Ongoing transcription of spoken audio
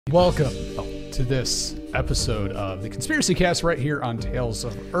Welcome to this episode of the Conspiracy Cast right here on Tales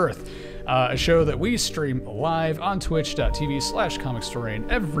of Earth, a show that we stream live on twitch.tv/comicstorian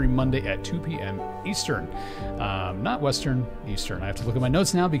every Monday at 2 p.m. Eastern. Not Western, Eastern. I have to look at my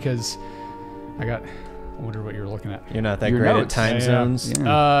notes now because I wonder what you're looking at. You're not that great at time zones.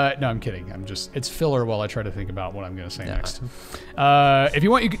 Yeah. No, I'm kidding. It's filler while I try to think about what I'm going to say next. If you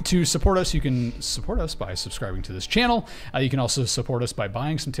want to support us, you can support us by subscribing to this channel. You can also support us by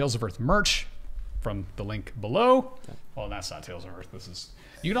buying some Tales of Earth merch from the link below. Well, that's not Tales of Earth.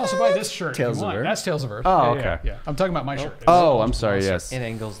 You can also buy this shirt Tales if you of want. Earth? That's Tales of Earth. Oh, Yeah. okay. I'm talking about my shirt. Oh, I'm sorry. Yes. It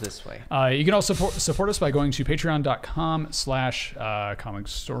angles this way. You can also support us by going to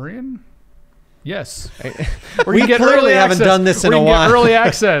patreon.com/comicstorian. Yes. We clearly haven't done this in a while. Get early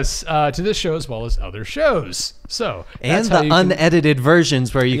access to this show as well as other shows. So and the unedited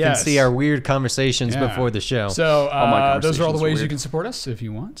versions where you can see our weird conversations Yeah. before the show. So those are all the conversations ways are you can support us if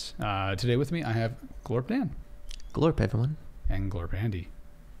you want. Today with me, I have Glorp Dan Glorp, everyone. and Glorp Andy.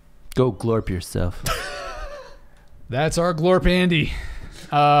 Go glorp yourself. That's our Glorp Andy.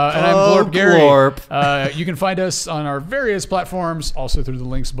 And I'm Glorp Gary. Glorp. You can find us on our various platforms, also through the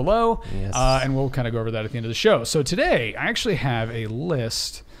links below. Yes. And we'll kind of go over that at the end of the show. So today, I actually have a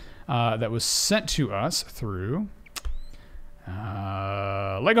list that was sent to us through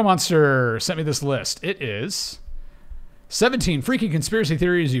Lego Monster sent me this list. It is 17 freaking conspiracy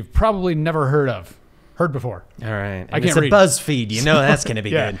theories you've probably never heard before. All right. I And can't it's a read. BuzzFeed. You know that's going to be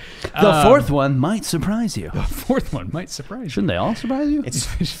Yeah. good. The fourth one might surprise you. The fourth one might surprise you. Shouldn't they all surprise you? It's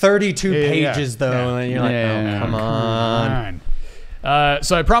 32 pages, though. Yeah. And you're like, Yeah. oh, come on.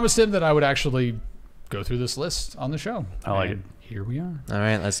 So I promised him that I would actually go through this list on the show. I like And here we are. All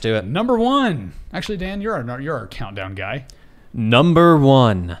right, let's do it. Number one. Actually, Dan, you're our countdown guy. Number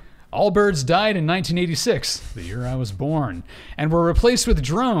one. All birds died in 1986, the year I was born, and were replaced with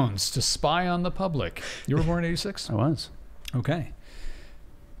drones to spy on the public. You were born in 86? I was. Okay.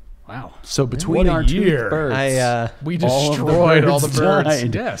 Wow. So between What a our two year. birds, We all of the destroyed all the birds birds.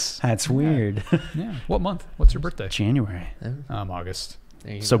 died. Yes. That's weird. Yeah. What month? What's your birthday? January. August.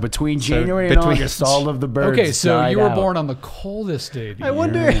 There you So go. between January and between- August, all of the birds Okay, so died you were out. born on the coldest day of the year.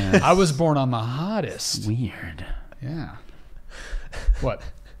 wonder- I was born on the hottest. Weird. Yeah. What?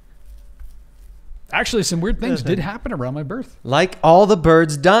 Actually, some weird things did happen around my birth. Like all the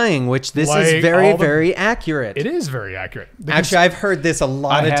birds dying, which this Like is very, all the- very accurate. It is very accurate. Actually, I've heard this a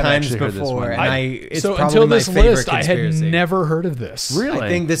lot I of have times actually heard this before, one. and it's so probably until my this favorite list, I had conspiracy. never heard of this. Really? I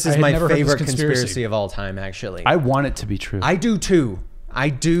think this I is had my never heard this favorite conspiracy. conspiracy of all time, actually. I want it to be true. I do too. I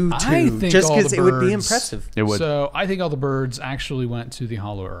do too. I think Just all because the it would be birds- impressive. it would. So I think all the birds actually went to the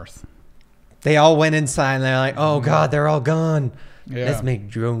Hollow Earth. They all went inside and they're like, oh God, they're all gone. Yeah. Let's make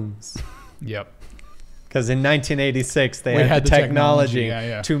drones. Yep. Because in 1986, they We had the technology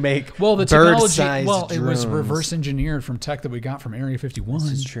yeah. to make Well, the technology. bird-sized Well, it was drones. reverse engineered from tech that we got from Area 51.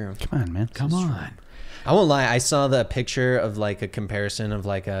 This is true. Come on, man. Come on. I won't lie. I saw the picture of like a comparison of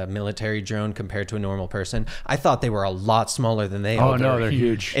like a military drone compared to a normal person. I thought they were a lot smaller than they are. Oh, no, they're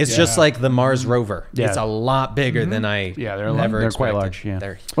huge. It's just like the Mars rover. Yeah. It's a lot bigger than I Yeah, they're never they're quite expected. large. Yeah.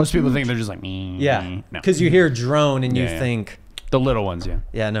 They're, Most people think they're just like me. yeah. No. Because you hear drone and you Yeah, yeah. think, The little ones, yeah.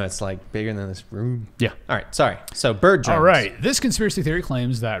 yeah, no, it's like bigger than this room. Yeah. All right, sorry. So bird drones. All right. This conspiracy theory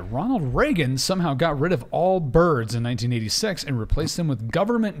claims that Ronald Reagan somehow got rid of all birds in 1986 and replaced them with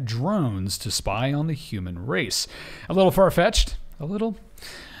government drones to spy on the human race. A little far-fetched. A little.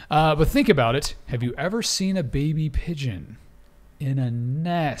 But think about it. Have you ever seen a baby pigeon in a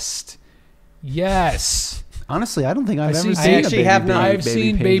nest? Yes. Honestly, I don't think I've ever seen- seen I a actually baby have not. I've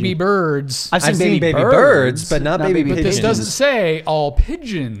seen pigeon. baby birds. I've I've seen seen baby birds, but not baby But this pigeons. doesn't say all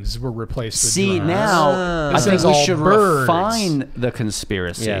pigeons were replaced with See, drones. now Ah. I It think says we all should birds. refine the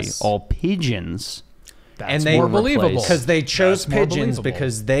conspiracy. Yes. All pigeons. That's and they more believable. because they chose That's more pigeons believable.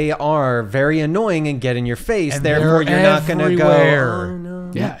 because they are very annoying and get in your face. And Therefore, they're you're not going to go. everywhere. Oh,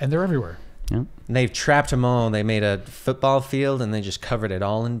 no. Yeah, and they're everywhere. Yeah. And they've trapped them all. They made a football field and they just covered it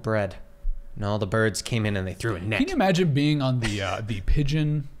all in bread. And all the birds came in and they threw a net. Can you imagine being on the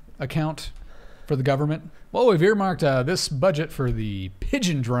pigeon account for the government? Well, we've earmarked this budget for the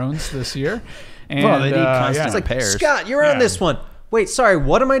pigeon drones this year. And, Well, they need constant It's like, pairs. Scott, you're on Yeah. this one. Wait, sorry,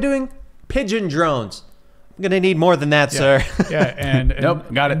 what am I doing? Pigeon drones. I'm going to need more than that, sir. Yeah, and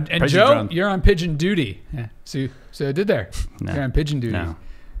Nope, got it. And Pigeon Joe, drone. you're on pigeon duty. Yeah. So I did there. No. You're on pigeon duty. No.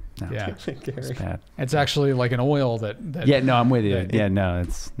 No. Yeah, It's bad. it's actually like an oil that Yeah, no, I'm with you. that- Yeah, no,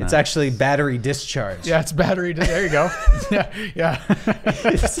 it's It's not. actually battery discharge. Yeah, it's battery. There you go. yeah.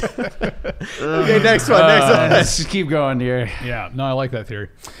 Okay, next one. Let's just keep going here. Yeah. No, I like that theory.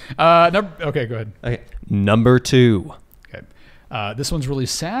 Okay, go ahead. Okay. Number 2. Okay. This one's really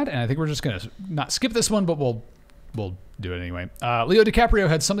sad, and I think we're just going to not skip this one, but we'll do it anyway. Leo DiCaprio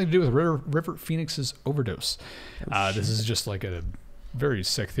had something to do with River Phoenix's overdose. This is just like a very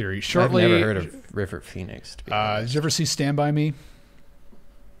sick theory. Shortly, I've never heard of River Phoenix. To be honest. did you ever see Stand By Me?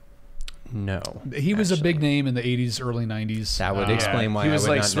 No. He was a actually. big name in the 80s, early 90s. That would explain why He I was would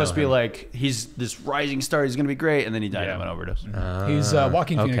like not supposed to know be him. like, he's this rising star. He's gonna be great, and then he died Yeah. of an overdose. He's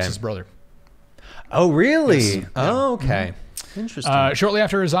Joaquin okay. Phoenix's brother. Oh, really? Yes. Oh, okay. Interesting. Shortly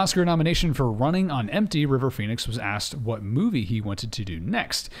after his Oscar nomination for Running on Empty, River Phoenix was asked what movie he wanted to do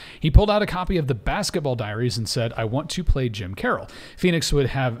next. He pulled out a copy of The Basketball Diaries and said, "I want to play Jim Carroll." Phoenix would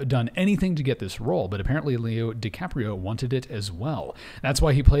have done anything to get this role, but apparently Leo DiCaprio wanted it as well. That's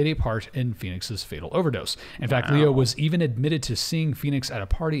why he played a part in Phoenix's fatal overdose. In fact, Leo was even admitted to seeing Phoenix at a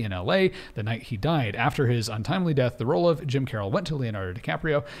party in LA the night he died. After his untimely death, the role of Jim Carroll went to Leonardo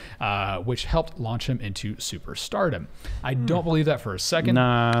DiCaprio, which helped launch him into superstardom. I don't believe that for a second.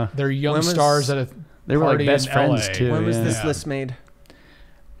 Nah, They're young When was- stars at a they were like party best in friends LA. too. when was yeah. this list made?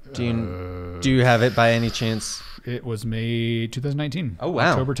 Do you have it by any chance? It was May 2019. Oh,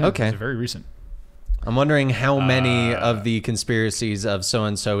 wow. October 10th. Okay. It's very recent. I'm wondering how many of the conspiracies of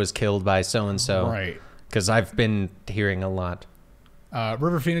so-and-so is killed by so-and-so. Right. Because I've been hearing a lot.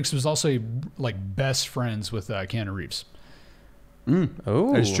 River Phoenix was also like best friends with Keanu Reeves.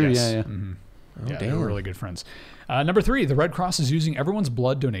 Oh, That's true. yes. Yeah, yeah. Yeah, they damn. were really good friends. Number 3, the Red Cross is using everyone's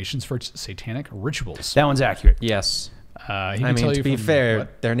blood donations for its satanic rituals. That one's accurate. Yes. He can I tell mean, you to be from fair,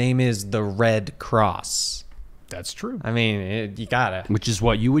 what- their name is the Red Cross. that's true. I mean, you gotta. Which is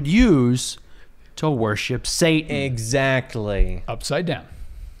what you would use to worship Satan. Exactly. Upside down.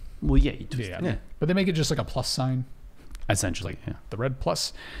 Well, yeah, you twist Yeah. it. Yeah. But they make it just like a plus sign, Essentially, yeah. the red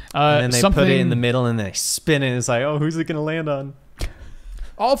plus. And then they something, put it in the middle and they spin it. It's like, oh, who's it gonna land on?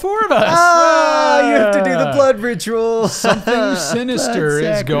 all 4 of us. Ah, you have to do the blood ritual. Something sinister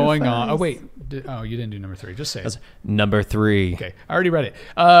Blood is going on. Oh, sacrifice. wait. You didn't do number 3. Just say it. Number 3. Okay, I already read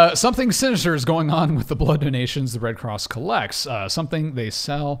it. Something sinister is going on with the blood donations the Red Cross collects. Something they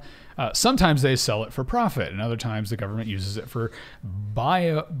sell. Sometimes they sell it for profit, and other times the government uses it for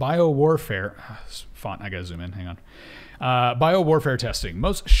biowarfare. Font, I gotta zoom in. Hang on. Biowarfare testing.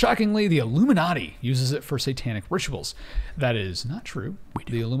 Most shockingly, the Illuminati uses it for satanic rituals. That is not true.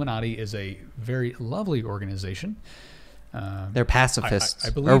 The Illuminati is a very lovely organization. They're pacifists. I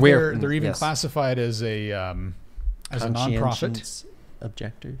Or believe we're- they're even yes. classified as a nonprofit. Conscientious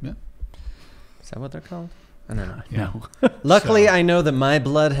objector. Yeah. Is that what they're called? I don't know. No. Luckily, I know that my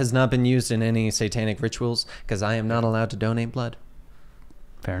blood has not been used in any satanic rituals because I am not allowed to donate blood.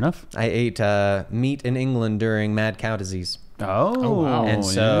 Fair enough. I ate meat in England during mad cow disease. Oh, wow. And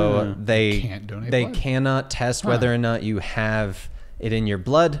so yeah. they Can't donate they blood. cannot test whether or not you have it in your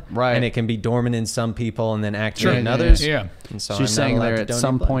blood, Right. And it can be dormant in some people and then activate Sure, in yeah, others. Yeah. And so So I'm you're not saying allowed there to at donate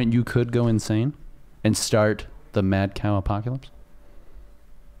some blood. point you could go insane and start the mad cow apocalypse?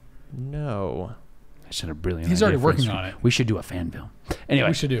 No. I should have brilliant. He's idea already for working this. on it. We should do a fan film. Anyway,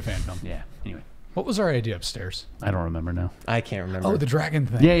 We should do a fan film. yeah. Anyway, What was our idea upstairs? I don't remember now. I can't remember. Oh, the dragon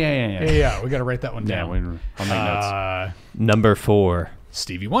thing. Yeah. Yeah. We got to write that one Yeah, down. I'll make notes. Number 4.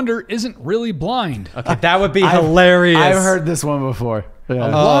 Stevie Wonder isn't really blind. Okay, that would be hilarious. I've heard this one before. A Yeah.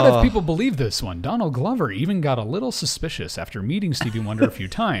 lot of people believe this one. Donald Glover even got a little suspicious after meeting Stevie Wonder a few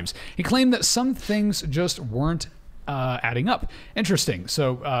times. He claimed that some things just weren't adding up. Interesting.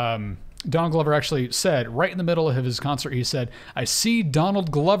 So Donald Glover actually said, right in the middle of his concert, he said, "I see Donald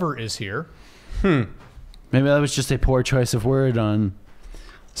Glover is here." Maybe that was just a poor choice of word on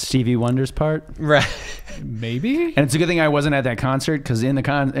Stevie Wonder's part. Right. Maybe? And it's a good thing I wasn't at that concert because in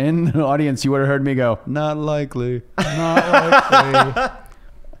the audience you would have heard me go, "Not likely." Not likely.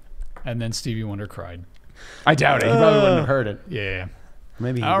 And then Stevie Wonder cried. I doubt it. He probably wouldn't have heard it. Yeah.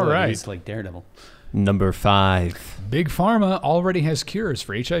 Maybe he All would. right. He's like Daredevil. Number 5. Big Pharma already has cures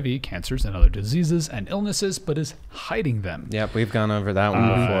for HIV, cancers, and other diseases and illnesses, but is hiding them. Yep, we've gone over that one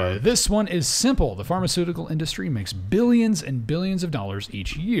before. This one is simple. The pharmaceutical industry makes billions and billions of dollars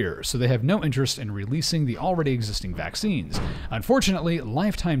each year, so they have no interest in releasing the already existing vaccines. Unfortunately,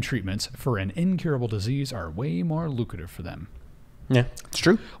 lifetime treatments for an incurable disease are way more lucrative for them. Yeah. It's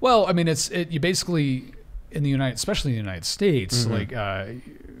true. Well, I mean, you basically in the especially in the United States, like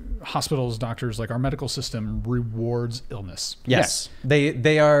hospitals, doctors, like our medical system rewards illness. Yes.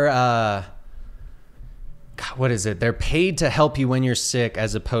 They are God, what is it? They're paid to help you when you're sick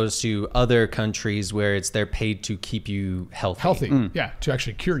as opposed to other countries where they're paid to keep you healthy. Healthy, yeah, to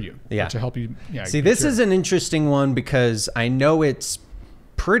actually cure you, Yeah. to help you. Yeah. See, get this cured. is an interesting one because I know it's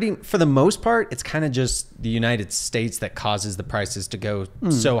for the most part, it's kind of just the United States that causes the prices to go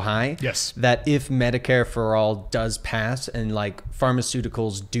so high. Yes. That if Medicare for all does pass and like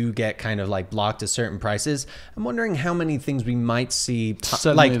pharmaceuticals do get kind of like blocked at certain prices, I'm wondering how many things we might see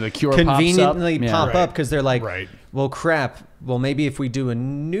Suddenly like the cure pops up. conveniently Yeah. pop Right. up because they're like, Right. well, crap. Well, maybe if we do a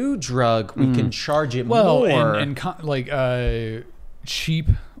new drug, we can charge it Well, more. and cheap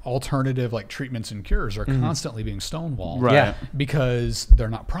alternative like treatments and cures are constantly being stonewalled, Right. Yeah. because they're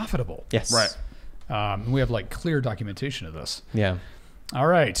not profitable. Yes. Right. We have like clear documentation of this. Yeah. All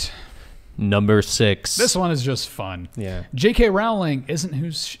right, Number 6. this one is just fun. Yeah. J.K. Rowling isn't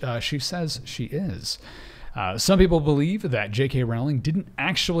who she says she is. Some people believe that J.K. Rowling didn't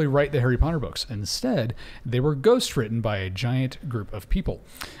actually write the Harry Potter books. Instead, they were ghostwritten by a giant group of people.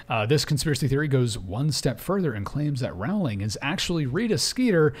 This conspiracy theory goes one step further and claims that Rowling is actually Rita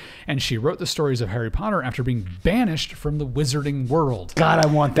Skeeter, and she wrote the stories of Harry Potter after being banished from the wizarding world. God, I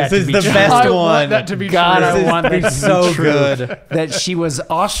want that This to is be the true. best I one. want that to be God, true. I want that to be so true. good. That she was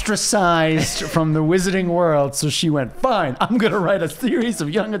ostracized from the wizarding world, so she went, fine, I'm going to write a series of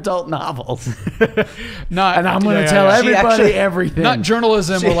young adult novels. Not, And I'm going to yeah, tell yeah. She everybody actually- everything. Not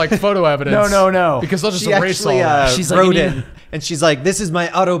journalism or like photo evidence. No. Because they'll just She erase all actually that. She's like, wrote you it, need- and she's like, "This is my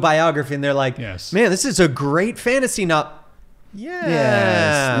autobiography," and they're like, Yes. man, this is a great fantasy novel." Yeah.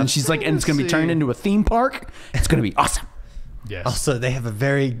 Yes. And she's like, and it's going to be turned into a theme park. It's going to be awesome. Yes. Also, they have a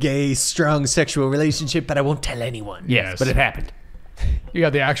very gay, strong sexual relationship, but I won't tell anyone. Yes. But it happened. You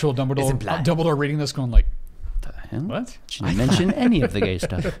got the actual Dumbledore. implied. Dumbledore reading this, going like, Hell? "What? She didn't mention any of the gay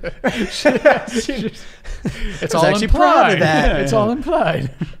stuff. It's was all actually implied. proud of that. Yeah, it's all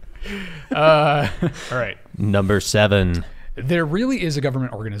implied." All right. Number 7. There really is a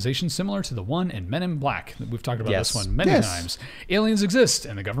government organization similar to the one in Men in Black. We've talked about Yes. this one many Yes. times. Aliens exist,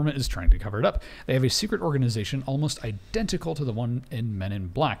 and the government is trying to cover it up. They have a secret organization almost identical to the one in Men in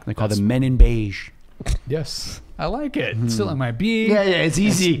Black. They call them Men in Beige. Yes, I like it. It's still in my B. Yeah, it's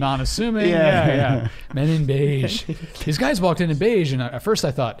easy. Non-assuming. Yeah. Yeah. Men in beige. These guys walked in beige, and at first I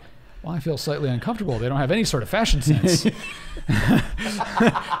thought, well, I feel slightly uncomfortable. They don't have any sort of fashion sense.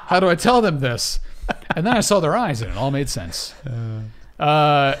 How do I tell them this? And then I saw their eyes, and it all made sense.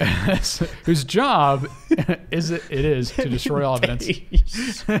 Whose job it is to destroy all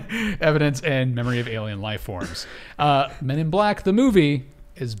evidence and memory of alien life forms. Men in Black, the movie,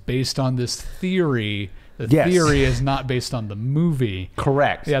 is based on this theory. The Yes. theory is not based on the movie.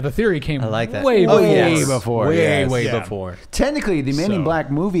 Correct. Yeah, the theory came I like that. way Oh, before. yes. before, Way, yes. way Yeah. before. Technically, the Men in So- Black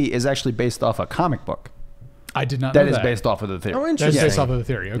movie is actually based off a comic book. I did not That know is that. based off of the theory. Oh, That's interesting. based off of the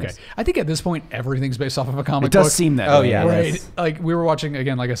theory. Okay. Yes. I think at this point, everything's based off of a comic It does book. seem that Oh, way. yeah. Right. Yes. Like we were watching,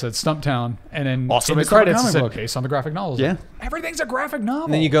 again, like I said, Stumptown, and then Also in the based off a credits it comic said book. based on the graphic novels. Yeah. Everything's a graphic novel.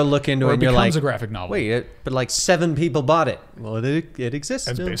 And then you go look into or it, it and you're becomes like, a graphic novel. wait, but like 7 people bought it. Well, it exists.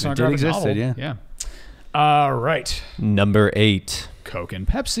 It's still. based on a It did graphic existed, novel. yeah. All right. Number 8. Coke and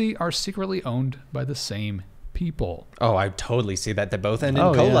Pepsi are secretly owned by the same people. Oh, I totally see that. They both end in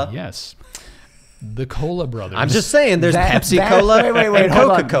Oh, yeah. cola. Yes. The Cola Brothers. I'm just saying, there's Pepsi Cola wait, and hold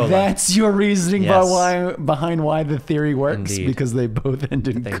on. Coca-Cola. That's your reasoning Yes. behind why the theory works? Indeed. Because they both end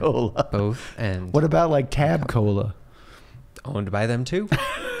in They cola. both and What about like Tab Cola? owned by them too.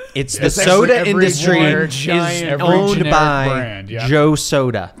 It's Yes, the soda every industry one is every owned generic by brand, yeah. Joe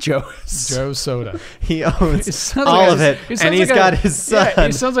Soda. Joe. Joe Soda. He owns It sounds all like of a- it, sounds and he's like got a- his son. Yeah,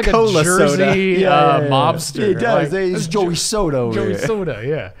 he sounds like Cola a Jersey Soda. mobster. He does. Like, He's that's Joey Soda over Joey there. Soda,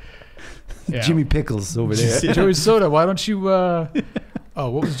 yeah. Yeah. Jimmy Pickles over there. Joey Soda. Why don't you? Oh,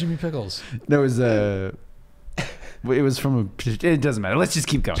 what was Jimmy Pickles? There was a. It was from a. It doesn't matter. Let's just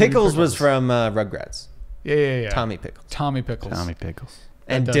keep going. Pickles was from Rugrats. Yeah. Tommy Pickles Tommy Pickles. Tommy Pickles.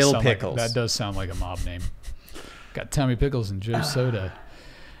 That and does Dill sound like- Pickles. that does sound like a mob name. Got Tommy Pickles and Joe Soda.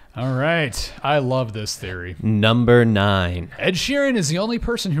 All right. I love this theory. Number 9. Ed Sheeran is the only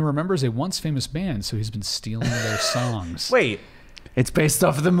person who remembers a once famous band, so he's been stealing their songs. Wait. It's based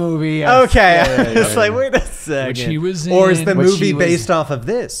off of the movie. Yes. Okay. Yeah, It's like, wait a second. Which he was in. Or is the Which movie he was- based off of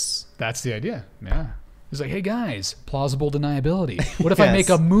this? That's the idea. Yeah. He's like, hey guys, plausible deniability. What if I Yes. make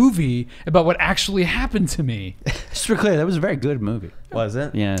a movie about what actually happened to me? Just for clear, that was a very good movie. Was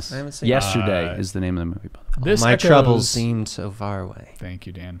it? Yes. I haven't seen it. Yesterday Uh, is the name of the movie. By the way. This My echoes- troubles seem so far away. Thank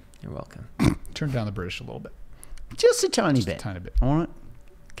you, Dan. You're welcome. Turn down the British a little bit. Just a tiny Just a bit. tiny bit. All right.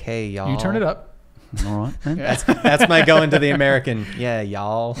 Okay, y'all. You turn it up. All right. Man. Yeah. That's my going to the American. Yeah,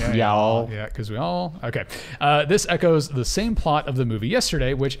 y'all. Y'all. Yeah, because we all. Okay. This echoes the same plot of the movie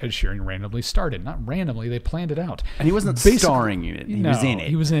Yesterday, which Ed Sheeran randomly started. Not randomly, they planned it out. And he wasn't Basically- starring in it. He No, was in it.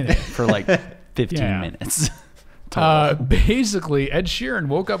 He was in it. for like 15 Yeah. minutes. Basically, Ed Sheeran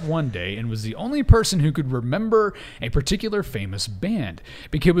woke up one day and was the only person who could remember a particular famous band.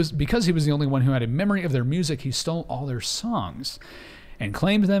 Because he was the only one who had a memory of their music, he stole all their songs and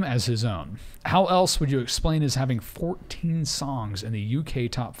claimed them as his own. How else would you explain his having 14 songs in the UK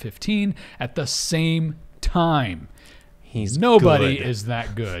top 15 at the same time? Nobody good. is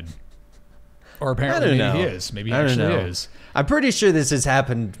that good. Or apparently maybe he is. Maybe he actually is. I'm pretty sure this has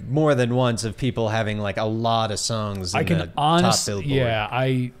happened more than once of people having like a lot of songs in the top Billboard. Yeah,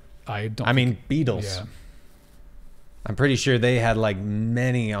 I don't. I mean, Beatles. Yeah. I'm pretty sure they had like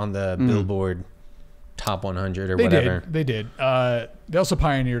many on the Billboard top 100 or whatever. They did. They also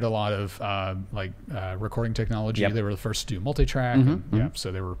pioneered a lot of recording technology. Yep. They were the first to do multi-track. Yeah,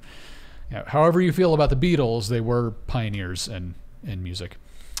 so they were. Yeah, however you feel about the Beatles, they were pioneers in music.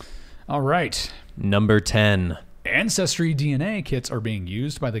 All right. Number 10. Ancestry DNA kits are being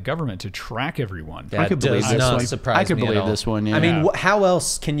used by the government to track everyone. That does not surprise me I could at believe all. this one. Yeah. I mean, how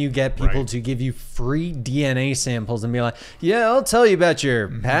else can you get people Right. to give you free DNA samples and be like, "Yeah, I'll tell you about your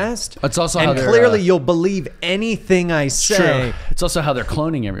past." It's also how and they're, clearly you'll believe anything I say. True. It's also how they're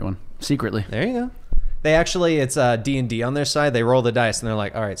cloning everyone secretly. There you go. They actually, it's D&D on their side. They roll the dice and they're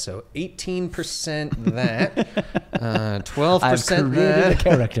like, all right, so 18% that, 12% I've created that. a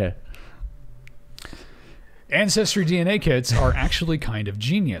character. Ancestry DNA kits are actually kind of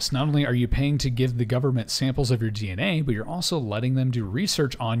genius. Not only are you paying to give the government samples of your DNA, but you're also letting them do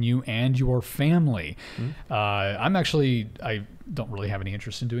research on you and your family. I don't really have any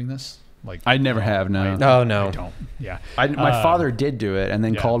interest in doing this. Like, I never have, no. Oh, no. I don't. Yeah. My father did do it and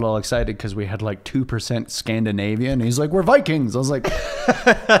then yeah. called all excited because we had like 2% Scandinavian. He's like, we're Vikings. I was like,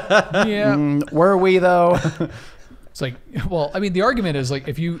 Yeah. were we though? It's like, well, I mean, the argument is like,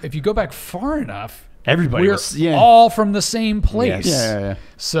 if you go back far enough, Everybody we're was, yeah. all from the same place. Yeah.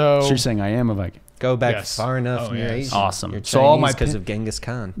 So So you're saying I am a Viking. Go back Yes. far enough. Oh, and you're yes. Asian. Awesome. You're So all my Chinese because pin- of Genghis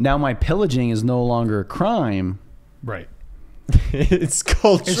Khan. Now my pillaging is no longer a crime. right. It's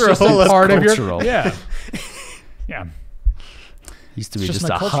cultural. It's just a part of your cultural. yeah. Yeah. Used to be It's just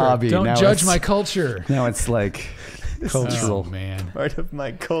my a culture. hobby. Don't now judge it's, my culture. Now it's like cultural. Oh man. part of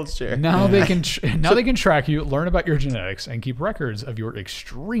my culture. Now they can they can track you, learn about your genetics, and keep records of your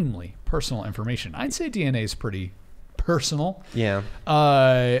extremely personal information. I'd say DNA is pretty personal. Yeah.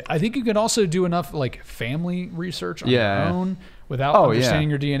 I think you can also do enough like family research on Yeah. your own without Oh, understanding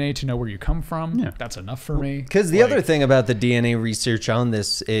your DNA to know where you come from. Yeah. That's enough for me. Because the Like, other thing about the DNA research on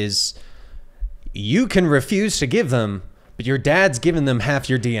this is you can refuse to give them, but your dad's given them half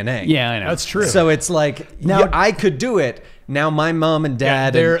your DNA. Yeah, I know. that's true. So it's like, Now- yeah, I could do it. Now my mom and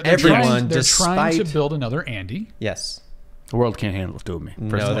dad and everyone, they're despite... trying to build another Andy. Yes. The world can't handle two of me. No,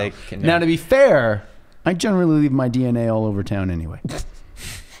 first of all. they can. Now, to be fair, I generally leave my DNA all over town anyway.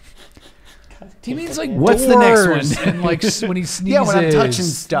 He means like What's the next doors one? and like when he sneezes. Yeah, when I'm touching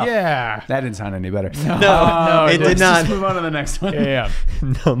stuff. Yeah. That didn't sound any better. No, it did Let's not. just move on to the next one. Yeah.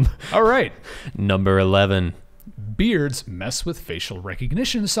 All right. Number 11. Beards mess with facial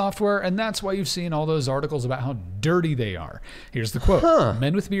recognition software, and that's why you've seen all those articles about how dirty they are. Here's the quote.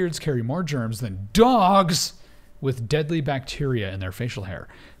 Men with beards carry more germs than dogs with deadly bacteria in their facial hair.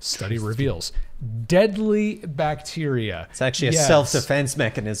 Study reveals deadly bacteria. It's actually a Yes. self-defense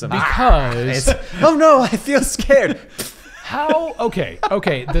mechanism. Because Oh no, I feel scared. how? Okay.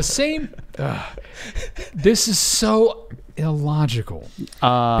 The same. This is so illogical.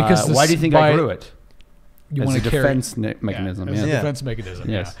 Because Why do you think I grew it? You As want a to carry defense mechanism. As Yeah. a Yeah. defense mechanism.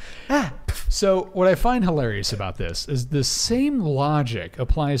 Yes. Yeah. So what I find hilarious about this is the same logic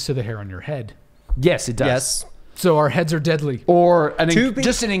applies to the hair on your head. Yes, it does. Yes. So our heads are deadly. Or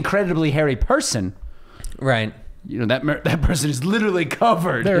Just an incredibly hairy person. Right. You know that person is literally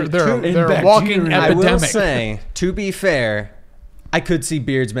covered. They're in a walking bacteria. I will epidemic. say, to be fair, I could see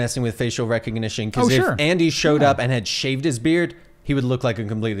beards messing with facial recognition because Oh, if sure. Andy showed up and had shaved his beard, he would look like a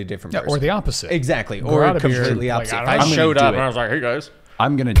completely different Yeah, person. or the opposite. Exactly. Grow Or out a beard, completely like, opposite. I If don't I know. I'm gonna showed do up it. and I was like, hey guys.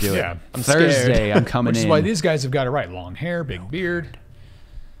 I'm gonna do Yeah. it. I'm Thursday. scared. I'm coming Which is in. why these guys have got it right. Long hair, big beard.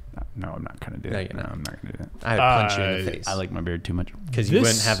 No, I'm not gonna do No, that. you're not. I'm not gonna do that. I would punch you in the face. I like my beard too much. Because you This-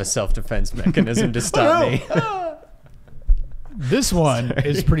 wouldn't have a self-defense mechanism to stop me. This one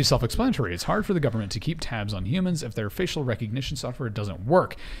is pretty self-explanatory. It's hard for the government to keep tabs on humans if their facial recognition software doesn't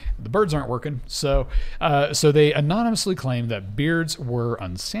work. The birds aren't working, so they anonymously claim that beards were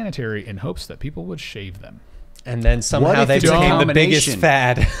unsanitary in hopes that people would shave them. And then What somehow if they it's a became the biggest combination?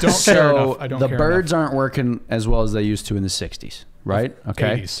 fad. Don't care So enough. I don't the care birds enough. aren't working as well as they used to in the 60s, right?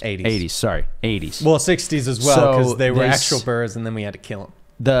 Okay. 80s. 80s. 80s. Sorry, 80s. Well, 60s as well, So because they were they actual s- birds and then we had to kill them.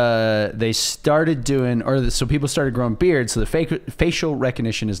 they started doing, so people started growing beards. So the facial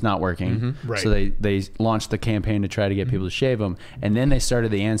recognition is not working. Right. So they launched the campaign to try to get people to shave them, and then they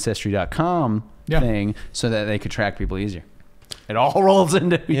started the Ancestry.com thing so that they could track people easier. It all rolls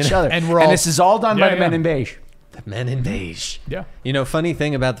into each other, and this is all done by the men in beige. The men in beige. Yeah. You know, funny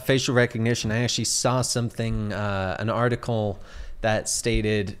thing about the facial recognition, I actually saw something, an article that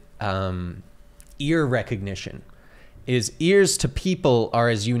stated ear recognition is ears to people are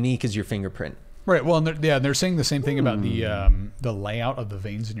as unique as your fingerprint. Right. Well, and they're saying the same thing about the layout of the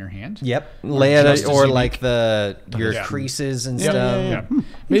veins in your hand. Yep. Just Layout as or unique. like your creases and stuff. Yeah.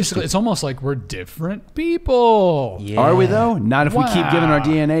 Basically, it's almost like we're different people. Yeah. Are we though? Not if we keep giving our Wow.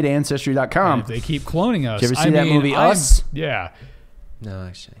 DNA to Ancestry.com. And if they keep cloning us. Did you ever see that movie, Us? Yeah. No,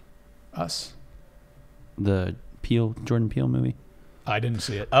 actually. Us. The Jordan Peele movie. I didn't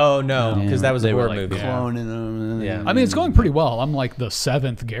see it. Oh no, Yeah. because that was a They were, horror like, movie. cloning them. Yeah. I mean, it's going pretty well. I'm like the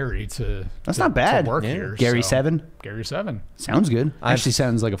 7th Gary That's not bad. to work Yeah. here. Gary so- 7 Gary 7. sounds good. Actually,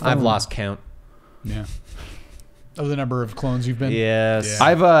 sounds like a fun I've one. lost count. Yeah. Of the number of clones you've been. Yes.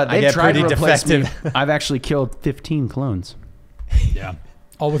 Yeah. They've get tried to pretty replace defective. me. I've actually killed 15 clones. Yeah.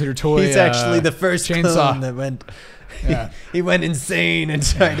 All with your toy. He's actually the first chainsaw. clone that went. Yeah. He went insane and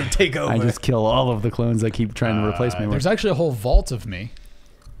tried to take over. I just kill all of the clones that keep trying to replace me with. There's actually a whole vault of me.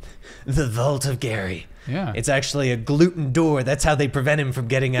 The Vault of Gary. Yeah. It's actually a gluten door. That's how they prevent him from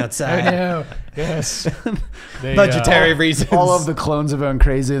getting I outside. know. Yes. They, Budgetary reasons. All of the clones have gone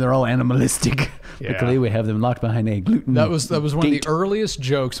crazy. They're all animalistic. Yeah. Luckily, we have them locked behind a gluten. That was one of gate. the earliest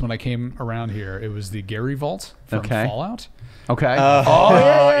jokes when I came around here. It was the Gary Vault from Okay. Fallout. Okay. Oh,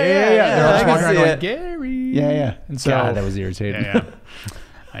 Yeah. They're I always can walking around see going, it. Gary. yeah. And so, God, that was irritating. yeah.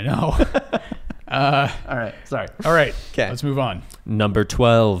 I know. All right. Sorry. All right. 'Kay. Let's move on. Number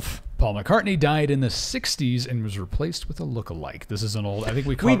 12. Paul McCartney died in the 60s and was replaced with a look-alike. This is an old. I think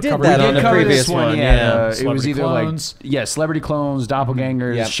we We did covered that it. on the Cover previous this one, Yeah. yeah. It was Celebrity either clones. like celebrity clones,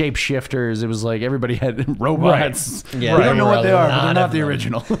 doppelgangers, Yep. shapeshifters. It was like everybody had robots. Yeah, We there don't know were what they a are, but lot they're not of the them.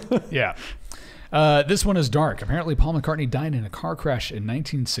 original. Yeah. This one is dark. Apparently, Paul McCartney died in a car crash in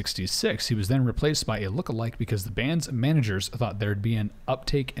 1966. He was then replaced by a look-alike because the band's managers thought there'd be an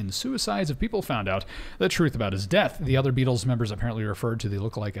uptake in suicides if people found out the truth about his death. The other Beatles members apparently referred to the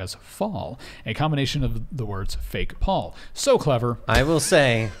look-alike as Fall, a combination of the words fake Paul. So clever. I will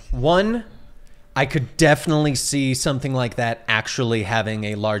say, one, I could definitely see something like that actually having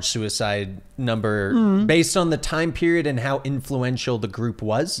a large suicide number based on the time period and how influential the group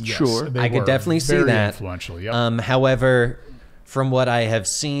was. Yes, Sure. they I could were definitely see very that. influential. Yep. However, from what I have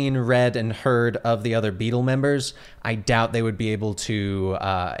seen, read, and heard of the other Beatle members, I doubt they would be able to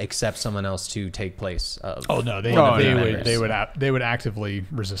accept someone else to take place of. Oh no, they Oh, they no, would yes. they would actively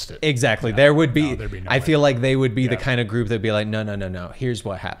resist it. Exactly. There would be. No, there'd be no I way. feel like they would be the Yeah. kind of group that'd be like, no. Here's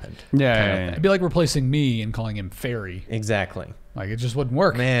what happened. Yeah. It'd be like replacing me and calling him Fairy. Exactly. Like it just wouldn't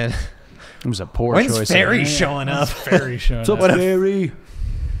work. Man, It was a poor when's choice. Fairy showing up? Fairy showing So up. Fairy.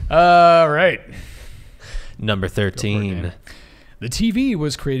 All right. Number 13. The TV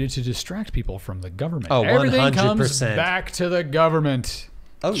was created to distract people from the government. Oh, Everything comes 100%. back to the government.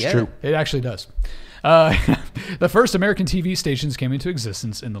 Oh yeah. true. It actually does. The first American TV stations came into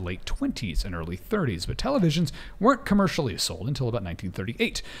existence in the late 20s and early 30s, but televisions weren't commercially sold until about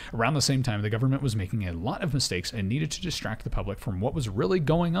 1938. Around the same time, the government was making a lot of mistakes and needed to distract the public from what was really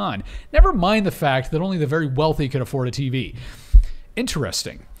going on. Never mind the fact that only the very wealthy could afford a TV.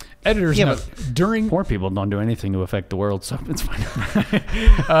 Interesting. Editor's note, during Poor people don't do anything to affect the world, so it's fine.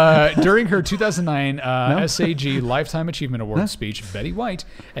 during her 2009 SAG Lifetime Achievement Award speech, Betty White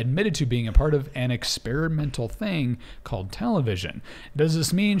admitted to being a part of an experimental thing called television. Does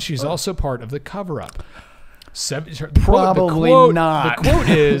this mean she's also part of the cover-up? Probably not. The quote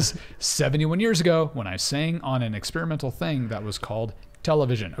is, 71 years ago, when I sang on an experimental thing that was called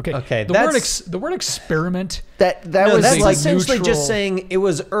television. Okay, The word experiment. That No, was that's a essentially neutral- just saying it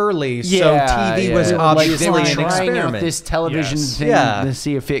was early, so Yeah, TV was yeah. obviously they were an trying out experiment. this television Yes. thing Yeah. to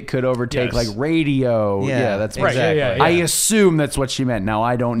see if it could overtake Yes. like radio. Yeah, That's Right, exactly. yeah. I assume that's what she meant. Now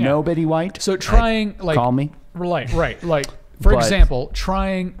I don't know Betty White. So trying, like... Call me. Right. Like, for But- example,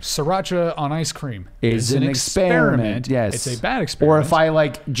 trying siracha on ice cream Is an experiment. Yes, It's a bad experiment. Or if I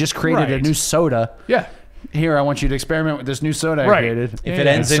like just created a Right. new soda. Yeah. Here, I want you to experiment with this new soda I Right. created. If Yeah, it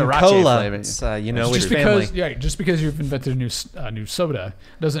ends in Sriracha cola, flavor. it's, you know which Just family. because, just because you've invented a new soda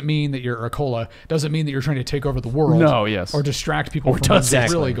doesn't mean that you're a cola. Doesn't mean that you're trying to take over the world. No, yes. Or distract people from what's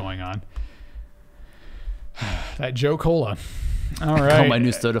Exactly. really going on. That Joe Cola. All Call right. my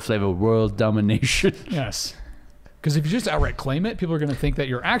new soda flavor world domination. Yes. Because if you just outright claim it, people are going to think that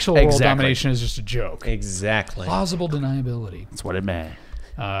your actual world Exactly. domination is just a joke. Exactly. Plausible deniability. That's what it meant.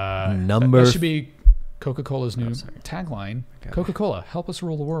 Number that should be Coca-Cola's new tagline. Coca-Cola, help us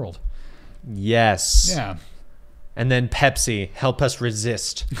rule the world. Yes. Yeah. And then Pepsi, help us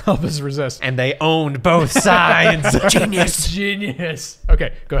resist. Help us resist. And they owned both sides. Genius.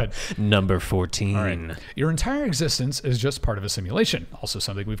 Okay, go ahead. Number 14. All right. Your entire existence is just part of a simulation. Also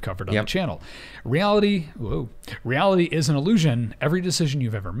something we've covered on Yep. the channel. Reality is an illusion. Every decision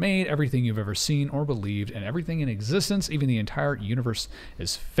you've ever made, everything you've ever seen or believed, and everything in existence, even the entire universe,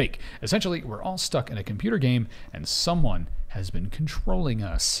 is fake. Essentially, we're all stuck in a computer game, and someone has been controlling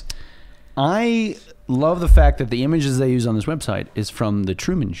us. I love the fact that the images they use on this website is from The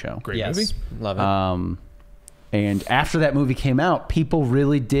Truman Show. Great Yes. movie. Love it. And after that movie came out, people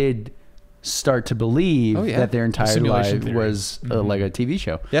really did start to believe Oh, yeah. that their entire Simulation life theory. was like a TV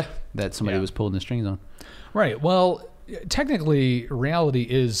show. Yeah. That somebody Yeah. was pulling the strings on. Right. Well, technically, reality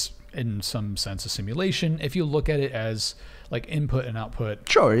is, in some sense, a simulation. If you look at it as like input and output.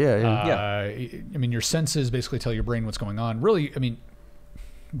 Sure, yeah. I mean, your senses basically tell your brain what's going on. Really, I mean,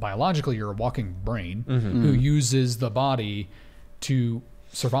 biologically, you're a walking brain who uses the body to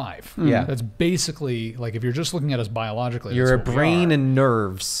survive. Yeah. That's basically like if you're just looking at us biologically. You're a that's what we brain are. and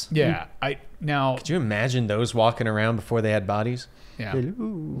nerves. Yeah. Could you imagine those walking around before they had bodies? Yeah.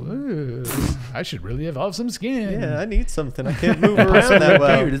 Ooh, I should really evolve some skin. Yeah, I need something. I can't move around that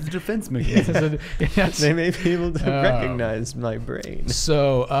well. It's a defense mechanism. Yes. They may be able to recognize my brain.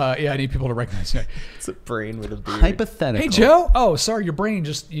 So, I need people to recognize me. It's a brain with a beard. Hypothetical. Hey, Joe. Oh, sorry, your brain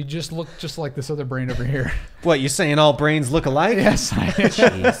you just look just like this other brain over here. What, you saying all brains look alike? Yes.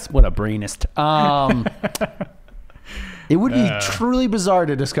 Jeez, what a brainist. It would be truly bizarre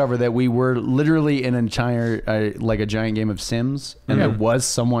to discover that we were literally in an entire, like a giant game of Sims, and there was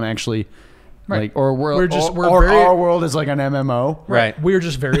someone actually, Right. like, or We're very- our world is like an MMO. Right. We're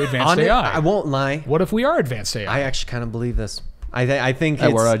just very advanced AI. I won't lie. What if we are advanced AI? I actually kind of believe this. I think That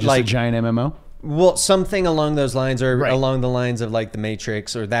it's we're just like a giant MMO. well, something along those lines, or Right. along the lines of like the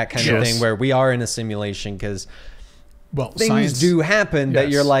Matrix, or that kind of Yes. thing, where we are in a simulation because well, things science do happen that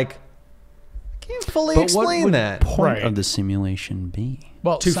Yes. you're like, I can't fully But what explain would that. the point Right. of the simulation be?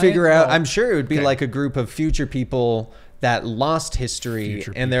 Well, To science- figure out, well, I'm sure it would be okay. like a group of future people that lost history,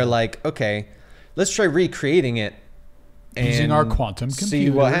 Future and they're people. like, okay, let's try recreating it Using and our quantum see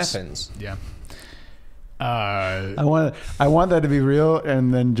what computers. happens. Yeah. I want that to be real,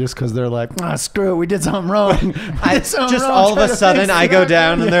 and then just because they're like, screw it, we did something wrong. Just all of a sudden, I go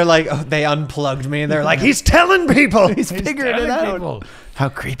down and they're like, oh, they unplugged me, and they're like, he's telling people. He's figuring it telling out. people. How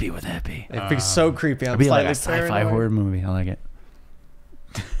creepy would that be? It'd be so creepy. I'm It'd be like a slightly sci-fi paranoid. horror movie. I like it.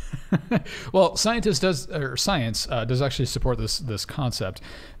 Well, science does actually support this concept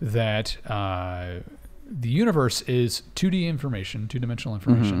that the universe is 2D information, two-dimensional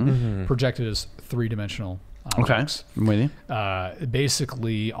information, projected as three-dimensional objects. I'm with you.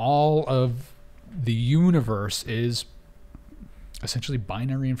 Basically, all of the universe is essentially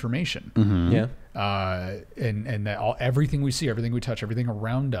binary information. Yeah. And that everything we see, everything we touch, everything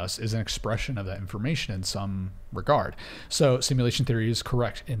around us is an expression of that information in some regard. So simulation theory is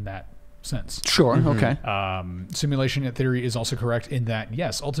correct in that sense. Sure. Okay. Simulation theory is also correct in that,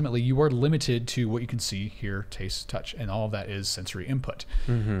 yes, ultimately you are limited to what you can see, hear, taste, touch, and all of that is sensory input.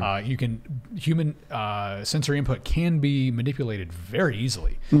 Human sensory input can be manipulated very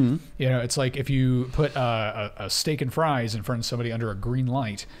easily. You know, it's like if you put a steak and fries in front of somebody under a green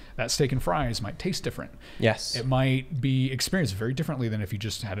light, that steak and fries might taste different. Yes. It might be experienced very differently than if you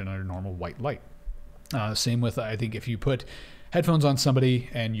just had it under normal white light. Same with, I think, if you put headphones on somebody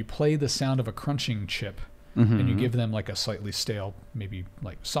and you play the sound of a crunching chip and you give them like a slightly stale, maybe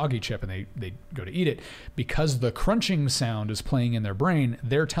like soggy chip, and they go to eat it, because the crunching sound is playing in their brain,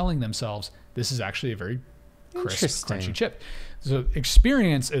 they're telling themselves this is actually a very crisp, Interesting. crunchy chip. So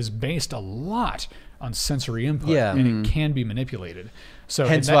experience is based a lot on sensory input, Yeah. and it can be manipulated. So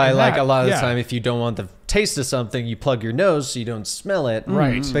Hence in that- why, in like, that- a lot of the yeah. time, if you don't want the taste of something, you plug your nose so you don't smell it.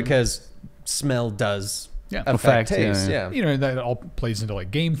 Right. Because smell does Yeah. affect Affect, yeah, taste. yeah. Yeah. You know, that all plays into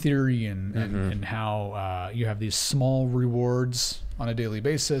like game theory and how you have these small rewards on a daily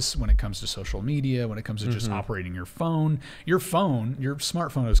basis when it comes to social media, when it comes to just operating your phone. Your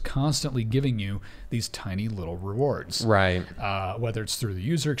smartphone is constantly giving you these tiny little rewards. Right. Whether it's through the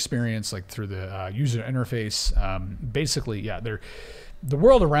user experience, like through the user interface. Basically, yeah, the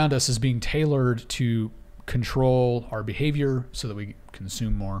world around us is being tailored to control our behavior so that we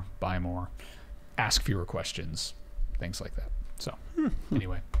consume more, buy more, ask fewer questions, things like that. So,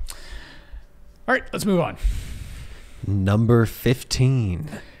 anyway. All right, let's move on. Number 15.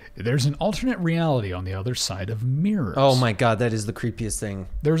 There's an alternate reality on the other side of mirrors. Oh my God, that is the creepiest thing.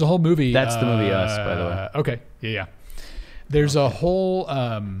 There's a whole movie. That's the movie Us, by the way. Okay, yeah. There's a whole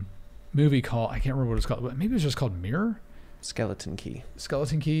movie called, I can't remember what it's called. Maybe it was just called Mirror? Skeleton Key.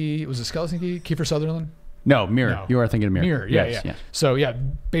 Skeleton Key. Was it Skeleton Key? Kiefer Sutherland? No, Mirror. No. You are thinking of Mirror. Mirror, yeah, Yes, yeah. yes. So, yeah,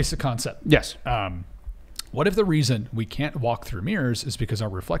 basic concept. Yes. What if the reason we can't walk through mirrors is because our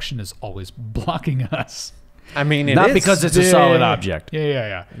reflection is always blocking us? I mean, it Not is- because it's a solid object. Yeah, yeah,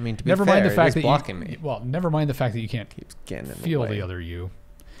 yeah. I mean, to be never fair, mind the it fact is that blocking you, me. Well, never mind the fact that you can't Keeps getting in feel the way. the other you.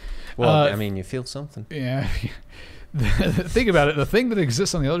 Well, I mean, you feel something. Yeah. Think about it. The thing that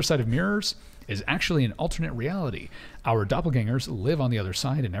exists on the other side of mirrors is actually an alternate reality. Our doppelgangers live on the other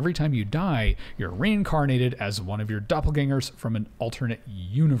side, and every time you die, you're reincarnated as one of your doppelgangers from an alternate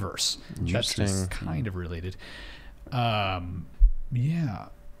universe. That's just kind of related. Yeah.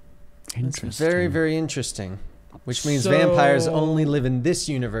 It's very, very interesting. Which means vampires only live in this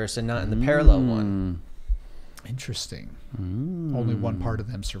universe and not in the parallel one. Interesting. Only one part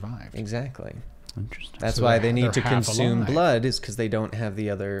of them survived. Exactly. Interesting. That's So why they're- they need to they're half consume alive. blood, is because they don't have the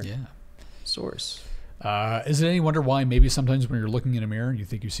other Yeah. source. Is it any wonder why maybe sometimes when you're looking in a mirror, you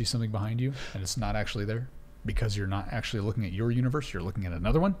think you see something behind you and it's not actually there? Because you're not actually looking at your universe, you're looking at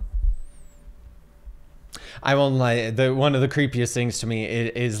another one? I won't lie. One of the creepiest things to me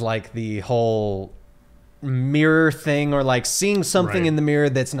is like the whole mirror thing, or like seeing something Right. in the mirror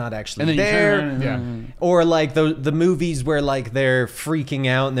that's not actually And then you there. turn around Yeah. Or like the movies where like they're freaking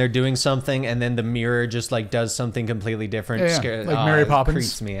out and they're doing something, and then the mirror just like does something completely different. Yeah, like Mary it Poppins.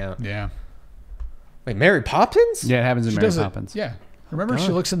 creeps me out. Yeah. Wait, Mary Poppins? Yeah, it happens in She Mary does it- Poppins. Yeah. Remember,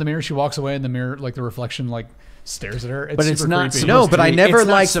 she looks in the mirror, she walks away, and the mirror, like the reflection, like stares at her. It's But it's super not creepy. supposed No, to but be, I never it's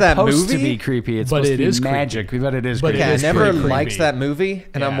not liked that supposed to movie. be creepy. It's But supposed it to be is creepy. magic. But it is But creepy. it Yeah, I is never pretty liked creepy. that movie,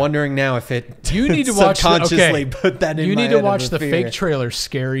 and I'm Yeah. wondering now if it You need to watch the, subconsciously okay, put that in you my need to head watch of the a fear. fake trailer,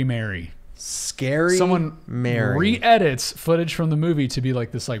 Scary Mary. Scary Someone Mary. re-edits footage from the movie to be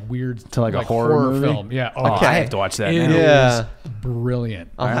like this like weird To like a horror movie? film. Yeah. Oh, Okay. I have to watch that It now. Yeah. is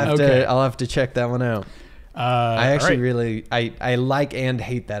brilliant. I'll have Okay. I'll have to check that one out. I actually all right. really I like and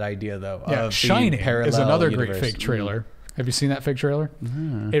hate that idea though. Yeah, of the Shining is parallel another universe. great fake trailer. Have you seen that fake trailer?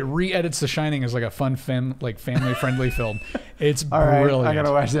 It re-edits The Shining as like a fun, family-friendly film. It's All right, brilliant. I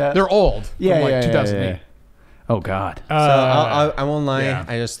gotta watch that. They're old. Yeah, from like yeah, 2008. yeah. Oh God. So I won't lie. yeah.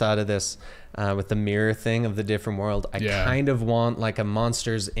 I just thought of this with the mirror thing of the different world. I Yeah. kind of want like a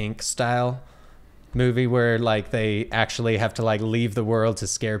Monsters Inc. style movie where like they actually have to like leave the world to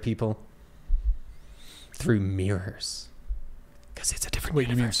scare people through mirrors, because it's a different Wait, you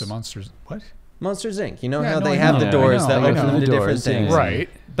mean universe. some monsters? What? Monsters Inc. You know Yeah, how no, they I have know. the Yeah, doors I that know. open I know. to different Doors, yeah. things. Right.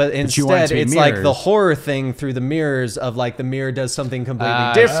 But you want it instead, to be it's like the mirrors. horror thing through the mirrors of like the mirror does something completely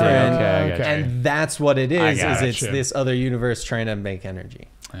I see. different. Okay, I gotcha. And that's what it I is it's gotcha. this other universe trying to make energy.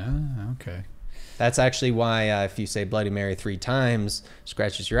 Okay. That's actually why if you say Bloody Mary 3 times,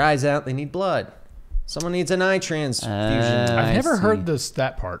 scratches your eyes out, they need blood. Someone needs an eye transfusion. I've I never see. heard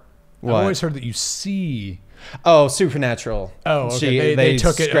that part. What? I've always heard that you see. Oh, Supernatural. Oh, okay. They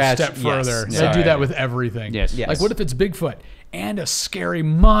took it a scratch- step further. Yes. They do Sorry. that with everything. Yes. Yes. Like, what if it's Bigfoot and a scary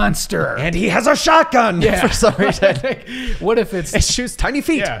monster? And he has a shotgun yeah. for some reason. What if it's It shoots tiny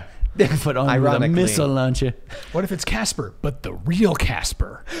feet. yeah? Bigfoot on with a Ironically. missile launcher What if it's Casper, but the real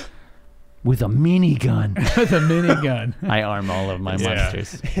Casper, with a minigun. the minigun? I arm all of my Yeah.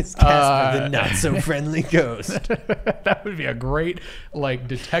 monsters. It's Casper, the not so friendly ghost. That would be a great like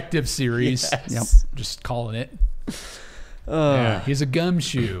detective series. Yes. Just calling it. Oh. Yeah, he's a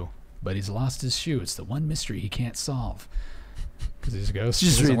gumshoe, but he's lost his shoe. It's the one mystery he can't solve. Because he's a ghost.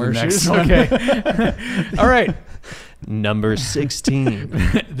 Just He doesn't read the wear next shoes. one. Okay. All right. Number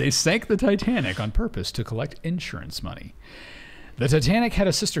 16. They sank the Titanic on purpose to collect insurance money. The Titanic had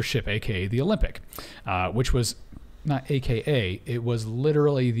a sister ship, aka the Olympic, which was not AKA, it was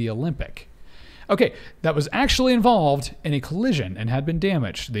literally the Olympic. Okay, that was actually involved in a collision and had been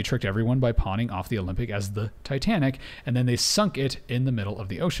damaged. They tricked everyone by pawning off the Olympic as the Titanic, and then they sunk it in the middle of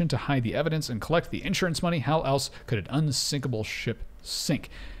the ocean to hide the evidence and collect the insurance money. How else could an unsinkable ship sink?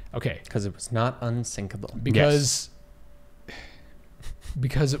 Okay, Because it was not unsinkable.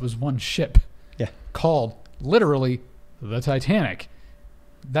 because it was one ship Yeah. called literally the Titanic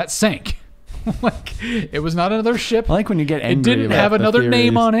that sank. Like, it was not another ship. I like when you get angry. It didn't about have the another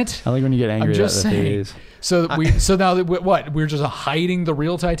name theories. on it. I like when you get angry I'm about just the saying. theories. So now that what? We're just hiding the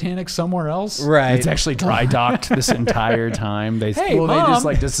real Titanic somewhere else? Right. It's actually dry docked this entire time. They Hey, they just Mom.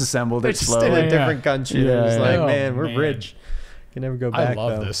 like disassembled it It's just slowly. in a Yeah. different country. Yeah, It was yeah. like, Oh, man, we're man. rich. Can never go back. I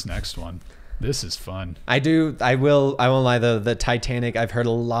love though. this next one. This is fun. I won't lie though. The Titanic, I've heard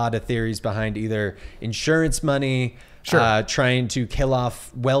a lot of theories behind either insurance money, Sure. trying to kill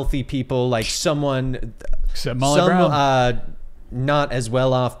off wealthy people, like someone, Except Molly Brown. not as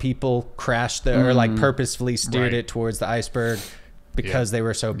well off people crashed the, or like purposefully steered Right. it towards the iceberg because they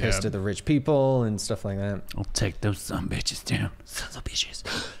were so pissed at the rich people and stuff like that. I'll take those some bitches down. Sons of bitches.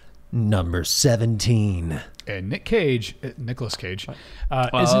 Number 17. And Nicolas Cage,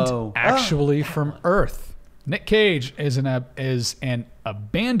 Oh. isn't actually from Earth. Nick Cage is an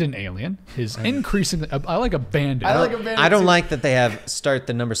abandoned alien. His increasingly, I like abandoned. I don't like that they have start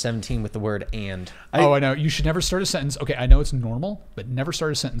the number 17 with the word and. I know. You should never start a sentence. Okay, I know it's normal, but never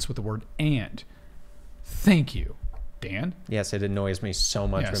start a sentence with the word and. Thank you, Dan. Yes, it annoys me so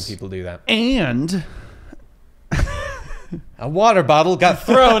much when Yes. people do that. And A water bottle got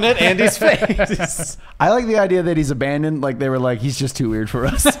thrown at Andy's face. I like the idea that he's abandoned. Like they were like, he's just too weird for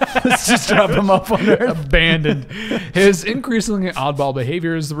us. Let's just drop him off on Earth. Abandoned. His increasingly oddball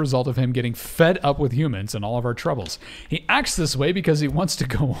behavior is the result of him getting fed up with humans and all of our troubles. He acts this way because he wants to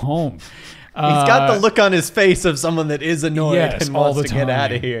go home. He's got the look on his face of someone that is annoyed Yes, and all wants the to get time.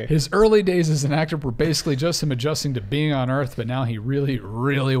 out of here. His early days as an actor were basically just him adjusting to being on Earth, but now he really,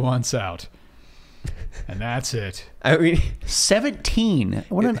 really wants out. And that's it. I mean, 17.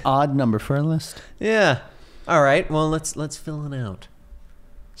 What an odd number for a list. yeah. All right. Well, let's fill it out.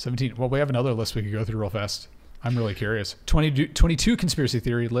 17. Well, we have another list we could go through real fast. I'm really curious. 22 conspiracy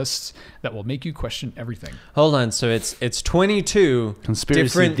theory lists that will make you question everything. Hold on. So it's 22 Conspiracy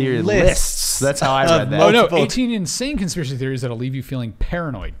different theory lists. That's how I of read that. Oh, no. multiple- 18 insane conspiracy theories that'll leave you feeling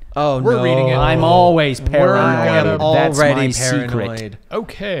paranoid. Oh, We're no. reading it. I'm always We're paranoid. gonna- That's my already secret. paranoid.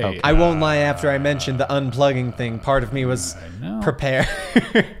 Okay. I won't lie. After I mentioned the unplugging thing, part of me was know. prepared.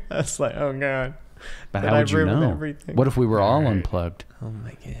 I was like, "Oh God!" But Did how I would you ruin know? everything? What if we were all Right. unplugged Oh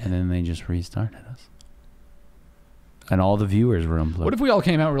my God! and then they just restarted us? And all the viewers were unplugged. What if we all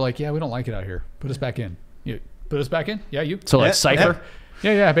came out and were like, yeah, we don't like it out here. Put us back in. You put us back in? Yeah, you? so like Yeah, Cypher?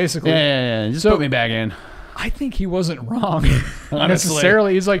 Yeah, basically. Yeah. Just So- put me back in. I think he wasn't wrong.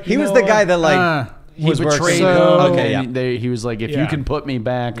 Necessarily. He's like, He you was know the what? guy that like He was working. betrayed So- them. Okay, and he was like, if you Yeah. can put me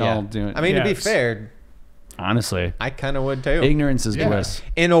back, Yeah. I'll do it. I mean, to be Yes. fair, honestly, I kind of would too. ignorance is Yeah. bliss.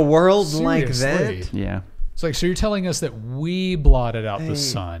 In a world like Seriously. that, Yeah. It's like, so you're telling us that we blotted out the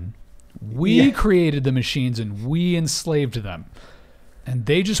sun. We created the machines and we enslaved them. And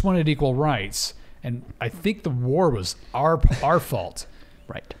they just wanted equal rights. And I think the war was our fault.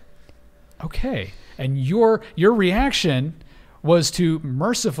 Right. Okay. And your reaction was to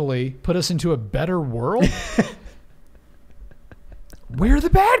mercifully put us into a better world? We're the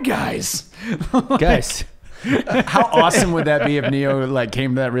bad guys. Guys. How awesome would that be if Neo like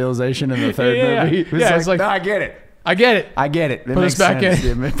came to that realization in the third Yeah. movie? It was Yeah, it's like- no, I get it. I get it. I get it. That Put us makes back sense.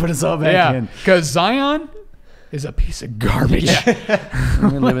 in. Yeah, put us all back Yeah. in. Because Zion is a piece of garbage.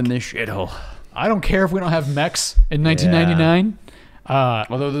 We live in this shithole. I don't care if we don't have mechs in 1999.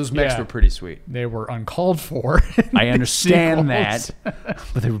 Although those mechs Yeah. were pretty sweet. They were uncalled for. I understand Sequels. that,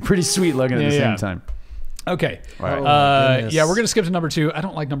 but they were pretty sweet looking at the Yeah. same time. Okay. Right. Oh my goodness. Yeah, we're going to skip to number 2. I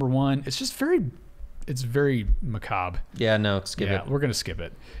don't like number 1. It's just it's very macabre. yeah, no, skip Yeah, it. we're going to skip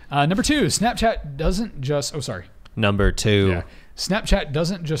it. Number 2, Snapchat doesn't just, Number 2. Yeah. Snapchat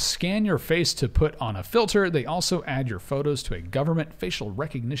doesn't just scan your face to put on a filter. They also add your photos to a government facial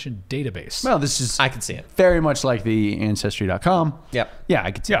recognition database. Well, this is I can see it. very much like the Ancestry.com. Yep. Yeah,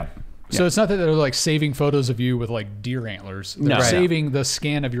 I could see Yeah. it. So it's not that they're like saving photos of you with like deer antlers. They're No. Right. saving the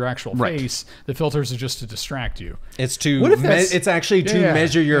scan of your actual Right. face. The filters are just to distract you. It's to What if that's- it's actually to Yeah,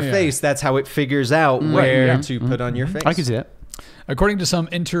 measure your yeah. face. That's how it figures out where yeah. to put on your face. I could see that. According to some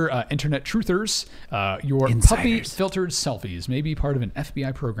internet truthers, your puppy Insiders. filtered selfies may be part of an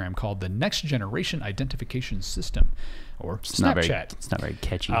FBI program called the Next Generation Identification System, or It's not very. Snapchat. It's not very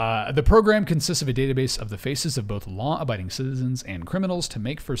catchy. The program consists of a database of the faces of both law-abiding citizens and criminals to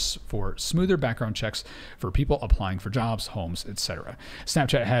make for smoother background checks for people applying for jobs, homes, etc.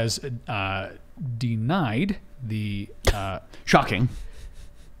 Snapchat has denied the. Shocking.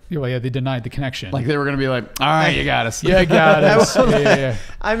 They denied the connection. Like they were gonna be like, all right, you got us. yeah, got it. Yeah.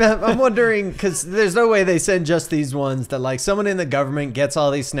 I'm wondering because there's no way they send just these ones that like someone in the government gets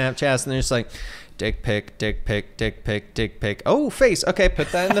all these Snapchats and they're just like dick pic, dick pic, dick pic, dick pic. Oh, face. Okay, put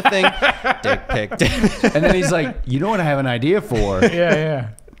that in the thing. Dick pic. Dick. And then he's like, you know what I have an idea for? Yeah.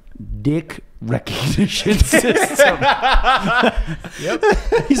 Dick recognition system. Yep.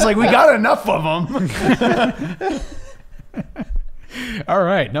 He's like, we got enough of them. All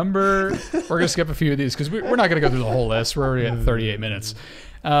right, we're gonna skip a few of these because we're not gonna go through the whole list. We're already at 38 minutes.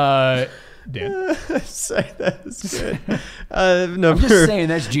 Dan, Sorry, that was good. I'm Number, just saying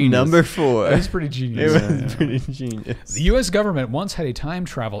that's genius. number 4. that's pretty It genius. was pretty genius. The U.S. government once had a time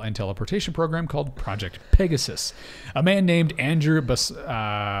travel and teleportation program called Project Pegasus. A man named Andrew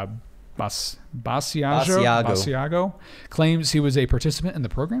Basiago claims he was a participant in the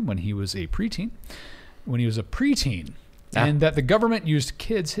program when he was a preteen. And that the government used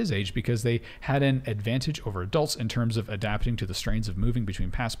kids his age because they had an advantage over adults in terms of adapting to the strains of moving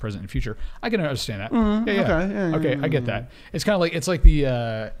between past, present, and future. I can understand that. Okay, I get that. It's kind of like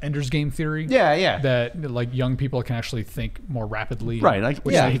the Ender's Game theory. Yeah. That like young people can actually think more rapidly. Right.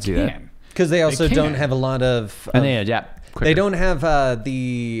 Which I they could see that. can. Because they also They don't can. have a lot of. And they adapt quicker. They don't have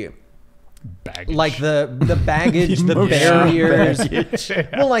the Baggage. like the baggage, the barriers.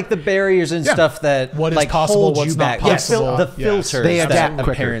 Well, like the barriers and stuff that What is like possible, hold what's you not back. Yes, possible. the Yes. filters They that adapt the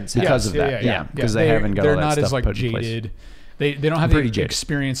quicker parents have. because of that. Yeah, because they haven't got they're all that not stuff as like put in place. jaded. They don't have the Pretty jaded.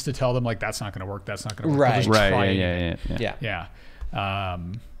 experience to tell them like that's not going to work. That's not going to work. Right. They'll just Right. try it. Yeah. Yeah.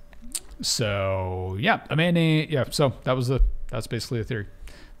 So yeah, Amanda. Yeah. So that's basically the theory.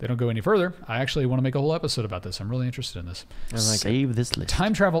 They don't go any further. I actually want to make a whole episode about this. I'm really interested in this. Save this list.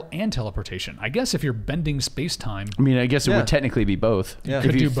 Time travel and teleportation. I guess if you're bending space time. I mean, I guess it Yeah. would technically be both. Yeah. If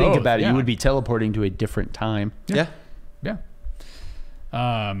Could you do think both, about it, yeah. you would be teleporting to a different time. Yeah. Yeah.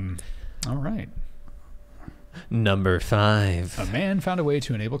 All right. Number 5. A man found a way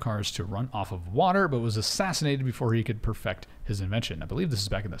to enable cars to run off of water, but was assassinated before he could perfect his invention. I believe this is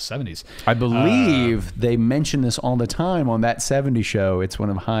back in the 70s. I believe they mention this all the time on that 70s show. It's one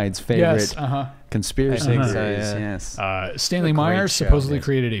of Hyde's favorite Yes. conspiracy I think theories. so, yeah. Yes. Stanley A great Myers show, supposedly yes.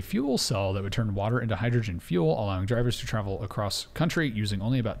 created a fuel cell that would turn water into hydrogen fuel, allowing drivers to travel across country using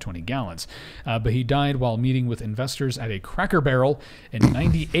only about 20 gallons. But he died while meeting with investors at a Cracker Barrel in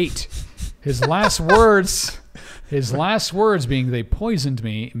 98. His last words being, "They poisoned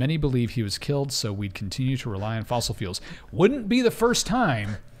me. Many believe he was killed, so we'd continue to rely on fossil fuels." Wouldn't be the first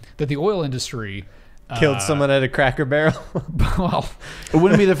time that the oil industry Killed someone at a Cracker Barrel. well, It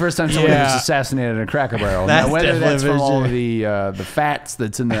wouldn't be the first time someone Yeah. was assassinated in a Cracker Barrel. That's Now, whether that's from definitely all of the fats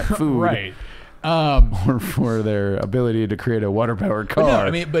that's in that food, right. or for their ability to create a water-powered car. But no,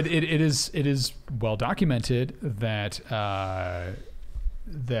 I mean, but it is well documented that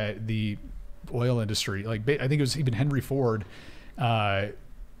that the oil industry, like I think it was even Henry Ford,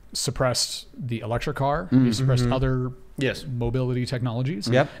 suppressed the electric car. He suppressed other mobility technologies.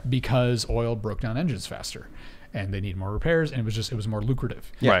 Yep. Because oil broke down engines faster, and they need more repairs, and it was more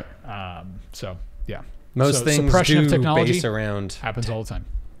lucrative. Right. So yeah, Most so things suppression do of technology base around happens all the time.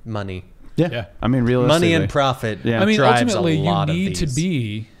 money. Yeah. I mean, realistically. Money and profit. Yeah. I mean, drives ultimately, a you lot of need to these.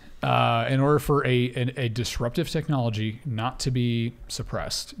 be, in order for a disruptive technology not to be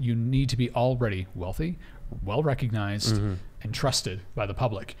suppressed, you need to be already wealthy, well recognized, and trusted by the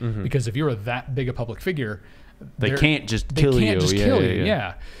public. Because if you're that big a public figure, They can't just they kill can't you. just Yeah, kill yeah, you. yeah.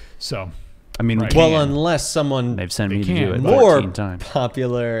 Yeah. So, I mean, Right. we Well, can. unless someone They've sent They me to do can. it more 14 times.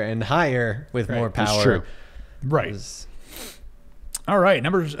 popular and higher with Right. more That's power. true. right. is All right.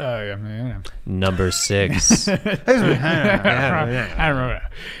 Numbers. Number 6. I don't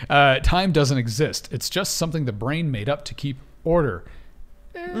remember. Time doesn't exist. It's just something the brain made up to keep order.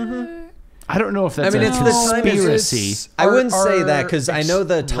 I don't know if that's I mean, a it's the time is- conspiracy. I wouldn't say Our- that because I know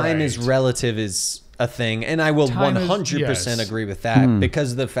the time is right. relative is a thing, and I will Time is- 100% yes. agree with that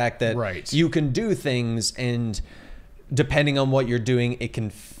because of the fact that Right. you can do things and depending on what you're doing, it can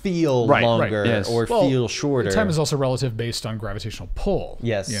feel Right, right, longer yes. or Well, feel shorter. Time is also relative based on gravitational pull.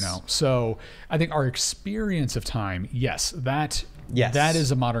 Yes. You know, so I think our experience of time, yes, that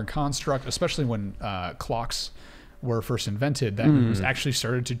is a modern construct, especially when clocks were first invented. That was actually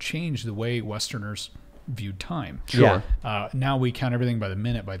started to change the way Westerners viewed time. Sure. Now we count everything by the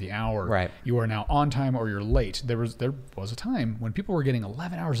minute, by the hour. Right. You are now on time or you're late. There was a time when people were getting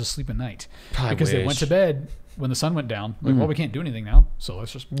 11 hours of sleep a night because they went wish. to bed when the sun went down. Like, well, we can't do anything now, so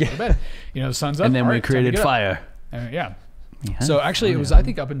let's just go to bed. You know, the sun's up. And then all we right, time to created get up. fire. Yeah. Yeah, So actually, it was I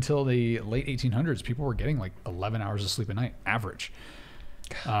think up until the late 1800s, people were getting like 11 hours of sleep a night average.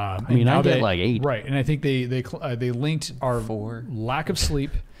 I mean, I get like 8. Right, and I think they linked our 4. lack of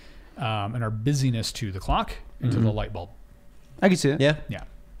sleep and our busyness to the clock and to the light bulb. I can see it. Yeah. Yeah.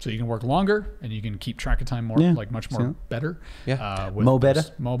 So you can work longer and you can keep track of time more, Yeah, like much more see that. better. Yeah. With Mo better.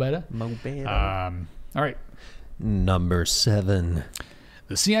 Mo better. All right. Number 7.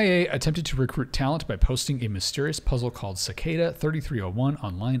 The CIA attempted to recruit talent by posting a mysterious puzzle called Cicada 3301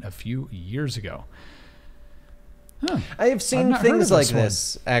 online a few years ago. I have seen not heard things of like this one.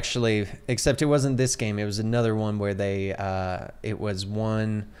 this actually, except it wasn't this game. It was another one where they,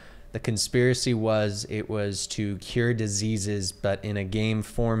 the conspiracy was it was to cure diseases, but in a game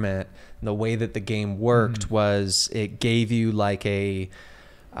format. The way that the game worked was it gave you like a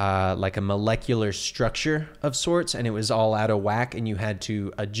molecular structure of sorts, and it was all out of whack, and you had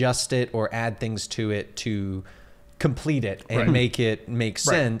to adjust it or add things to it to complete it and Right. make it make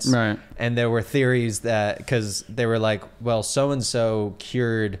sense. Right. And there were theories that, because they were like, well, so and so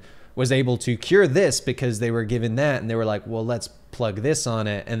was able to cure this because they were given that, and they were like, well, let's plug this on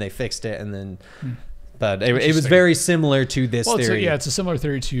it, and they fixed it, and then. But it was Interesting. very similar to this theory. It's a similar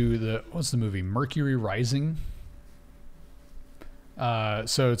theory to what's the movie Mercury Rising.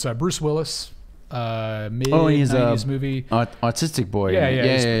 So it's Bruce Willis, mid-90s movie. Autistic boy.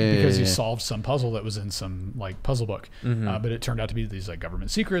 Because he solved some puzzle that was in some like puzzle book, but it turned out to be these like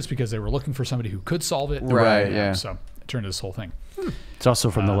government secrets because they were looking for somebody who could solve it. Right, yeah. So it turned into this whole thing. It's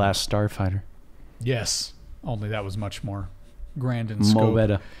also from The Last Starfighter. Yes, only that was much more grand in Mo scope.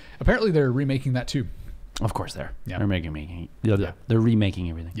 better. Apparently, they're remaking that too. Of course they're. Yeah. They're making. They're remaking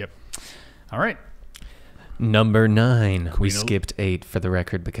everything. Yep. All right. Number 9. We Queen El- skipped 8 for the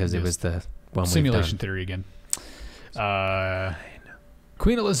record because it Yes. was the one Simulation we've done. theory again.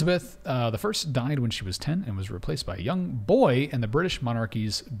 Queen Elizabeth the First died when she was 10 and was replaced by a young boy, and the British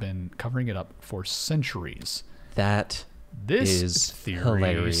monarchy's been covering it up for centuries. That This is theory,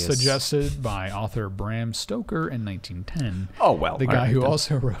 hilarious. suggested by author Bram Stoker in 1910, Oh, well. the all guy right, who then.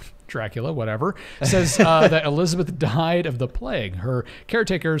 also wrote Dracula, whatever, says that Elizabeth died of the plague. Her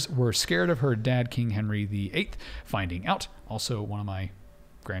caretakers were scared of her dad, King Henry VIII, finding out. Also, one of my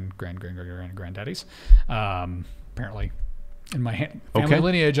granddaddies. Apparently, in my family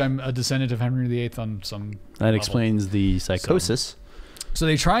lineage, I'm a descendant of Henry VIII on some That level. explains the psychosis. So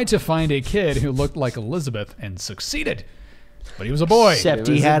they tried to find a kid who looked like Elizabeth and succeeded. But he was a boy. Except It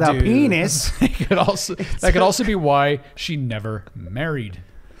he was had a a dude. penis. That could also be why she never married.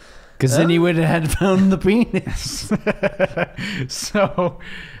 Because then you would have had found the penis. So,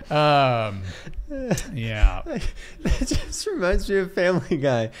 yeah. That just reminds me of Family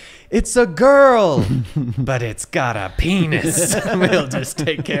Guy. It's a girl, but it's got a penis. We'll just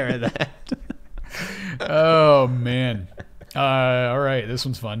take care of that. Oh, man. All right, this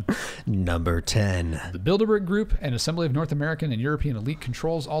one's fun. Number 10. The Bilderberg Group, an assembly of North American and European elite,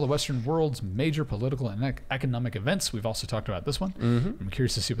 controls all the Western world's major political and economic events. We've also talked about this one. I'm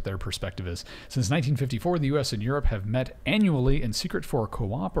curious to see what their perspective is. Since 1954, the U.S. and Europe have met annually in secret for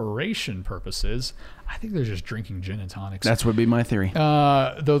cooperation purposes. I think they're just drinking gin and tonics. That's would be my theory.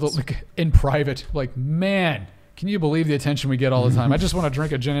 Though like, in private, like, man, can you believe the attention we get all the time? I just want to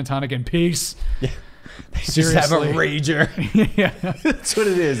drink a gin and tonic in peace. Just have a Seriously. rager. Yeah. That's what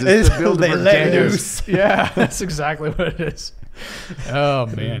it is. It's the Bilderberg they let gang. loose. Yeah, that's exactly what it is. Oh,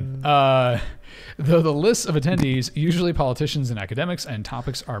 man. Though the lists of attendees, usually politicians and academics, and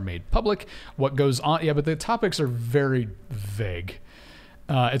topics are made public, what goes on... Yeah, but the topics are very vague.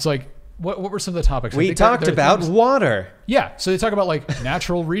 It's like, what were some of the topics? I We think talked there are about things- water. Yeah, so they talk about, like,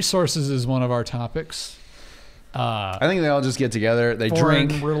 natural resources is one of our topics. I think they all just get together, they Foreign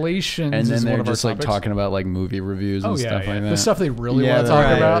drink, relations and is then one they're of our just like topics. talking about like movie reviews and Oh, yeah, stuff yeah. like that. The stuff they really want to talk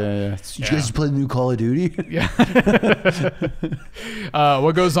right. about. Did You guys play the new Call of Duty? Yeah.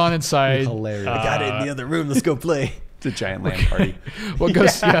 What goes on inside? Hilarious. I got it in the other room. Let's go play. It's a giant land party. What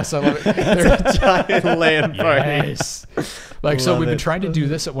goes? Yes, I love it. They're- Giant land party. Yes. Like, so Love we've been it. trying to do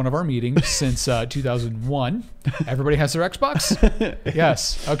this at one of our meetings since 2001. Everybody has their Xbox?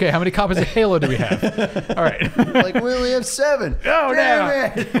 Yes. Okay, how many copies of Halo do we have? All right. Like, we only have 7. Oh,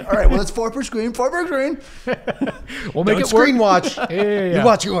 Damn it. All right, well, it's 4 per screen, 4 per screen. We'll make Don't it screen work. watch. Yeah. You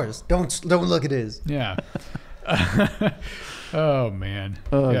watch yours. Don't look at his. Yeah. Oh, man.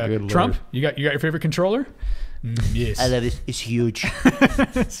 Oh, yeah. good Trump, Lord. you got your favorite controller? Yes. I love it. It's huge.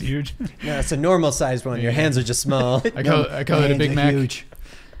 It's huge. No, it's a normal sized one. Your hands are just small. I call it a Big Mac. Huge.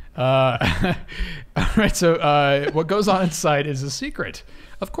 All right, so what goes on inside is a secret.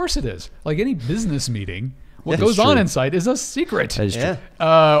 Of course it is. Like any business meeting, what That's goes on true. inside is a secret. That is true.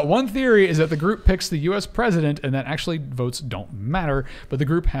 Yeah. One theory is that the group picks the U.S. president and that actually votes don't matter, but the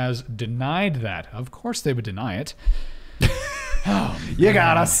group has denied that. Of course they would deny it. You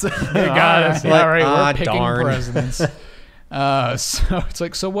got us. They got us. Like, All right, ah, we're picking darn. presidents. So it's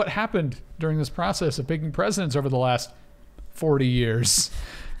like, so what happened during this process of picking presidents over the last 40 years?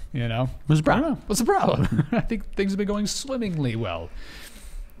 You know, What's the I don't know. What's the problem? I think things have been going swimmingly well.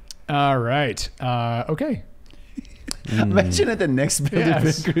 All right. Okay. Imagine at the next Bilderberg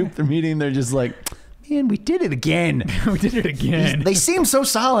Yes. group, the meeting, they're just like, man, we did it again. We did it again. They seem so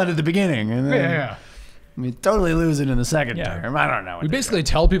solid at the beginning. And then Yeah. we totally lose it in the second Yeah. term. I don't know. what We they're basically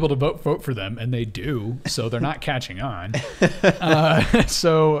tell people to vote for them, and they do, so they're not catching on.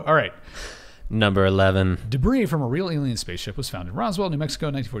 So, all right. Number 11. Debris from a real alien spaceship was found in Roswell, New Mexico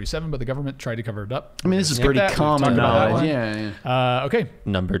in 1947, but the government tried to cover it up. I mean, this is Skip pretty that. We've common talked about that knowledge. one. Yeah. Okay.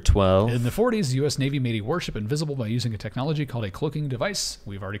 Number 12. In the 40s, the U.S. Navy made a warship invisible by using a technology called a cloaking device.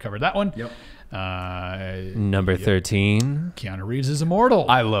 We've already covered that one. Yep. Number 13. Keanu Reeves is immortal.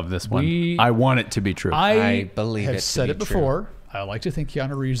 I love this one. I want it to be true. I believe have it to said be it before. I like to think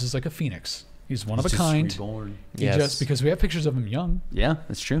Keanu Reeves is like a phoenix. He's one of a Just kind. reborn. He Yes. just because we have pictures of him young Yeah,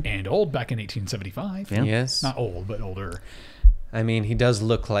 that's true. and old back in 1875. Yeah. Yes. Not old, but older. I mean, he does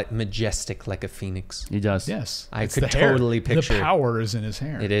look like majestic, like a phoenix. He does. Yes. I It's could the hair. totally picture The it. power is in his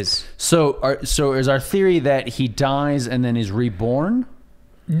hair. It is. So is our theory that he dies and then is reborn?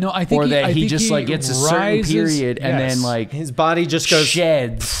 No, I think Or that I he think just like gets a certain rises- period and yes. then like His body just goes.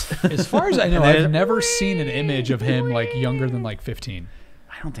 sheds? As far as I know, then- I've never seen an image of him like younger than like 15.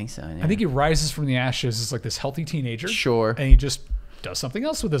 I don't think so. I think he rises from the ashes as like this healthy teenager. Sure. And he just does something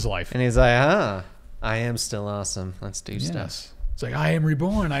else with his life. And he's like, I am still awesome. Let's do stuff. Yes. It's like, I am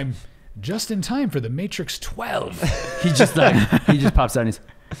reborn. I'm just in time for the Matrix 12. he just pops out and he's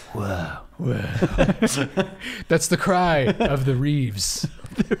whoa. That's the cry of the Reeves.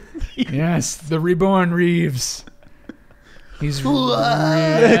 Yes, the reborn Reeves. He's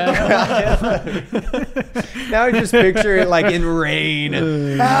Now I just picture it like in rain.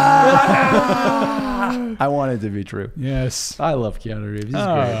 I want it to be true. yes. I love Keanu Reeves. He's great.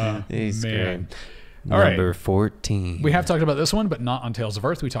 Ah, He's man. great. All right. Number 14. We have talked about this one, but not on Tales of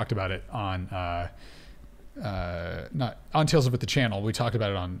Earth. We talked about it on not on Tales of Earth the channel. We talked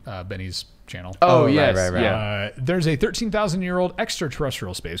about it on Benny's channel. Oh, right, yes. right, right. Yeah. There's a 13,000-year-old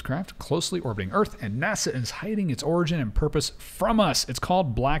extraterrestrial spacecraft closely orbiting Earth, and NASA is hiding its origin and purpose from us. It's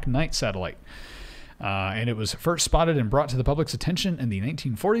called Black Knight Satellite. And it was first spotted and brought to the public's attention in the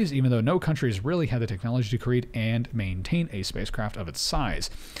 1940s, even though no countries really had the technology to create and maintain a spacecraft of its size.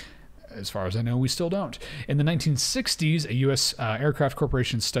 As far as I know, we still don't. In the 1960s, a U.S. aircraft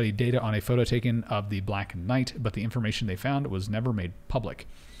corporation studied data on a photo taken of the Black Knight, but the information they found was never made public.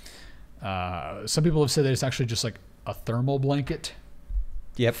 Some people have said that it's actually just like a thermal blanket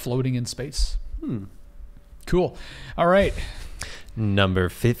floating in space. Cool. All right. Number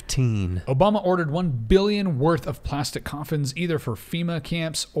 15. Obama ordered $1 billion worth of plastic coffins, either for FEMA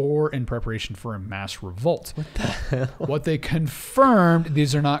camps or in preparation for a mass revolt. What the hell? What they confirmed,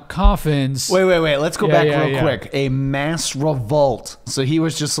 these are not coffins. Wait. Let's go Yeah, back yeah, real yeah. quick. A mass revolt. So he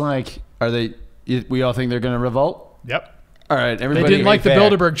was just like, we all think they're going to revolt? Yep. All right, They everybody. didn't like the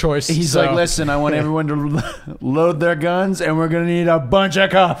Bilderberg choice. He's so- like, listen, I want everyone to load their guns, and we're going to need a bunch of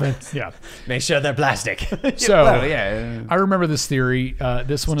coffins. Yeah. Make sure they're plastic. So Well, yeah. I remember this theory.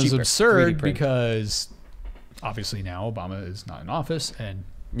 This one is cheaper. 3D absurd print. because obviously now Obama is not in office and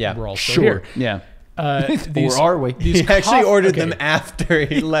Yeah. we're all still Sure. here. Yeah. These, Or are we? These He actually ordered okay. them after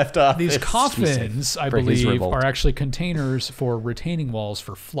he left office. These coffins, I For his believe, revolt. are actually containers for retaining walls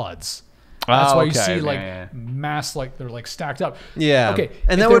for floods. That's why you see like mass, like they're like stacked up. Yeah. Okay. And if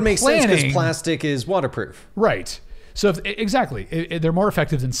that they're would make sense because planning- plastic is waterproof. Right. So exactly, they're more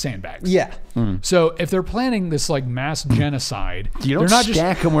effective than sandbags. Yeah. So if they're planning this like mass genocide, You don't they're not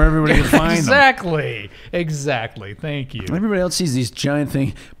stack them where everybody can find them. Exactly. Thank you. Everybody else sees these giant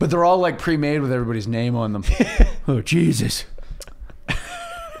things, but they're all like pre-made with everybody's name on them. Oh, Jesus.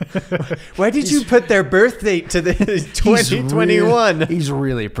 Why did you put their birth date to the 2021? He's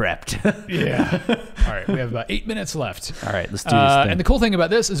really prepped. Yeah. All right. We have about 8 minutes left. All right, let's do this thing. And the cool thing about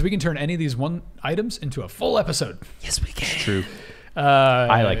this is we can turn any of these one items into a full episode. Yes, we can. True. Uh,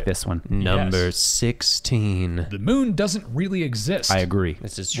 I like this one. Number 16. The moon doesn't really exist. I agree.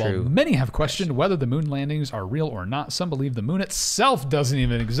 This is While true. many have questioned whether the moon landings are real or not, some believe the moon itself doesn't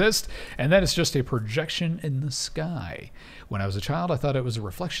even exist, and that it's just a projection in the sky. When I was a child, I thought it was a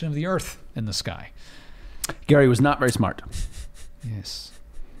reflection of the Earth in the sky. Gary was not very smart. Yes.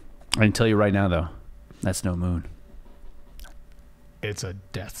 I can tell you right now, though, that's no moon. It's a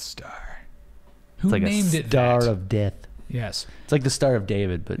Death Star. Who It's like named a it Star that? of Death. Yes. It's like the Star of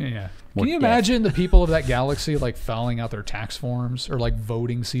David, but Yeah. more Can you death. imagine the people of that galaxy like filing out their tax forms or like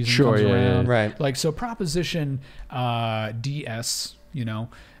voting season Sure, comes yeah, around? yeah. Right. Like so Proposition DS,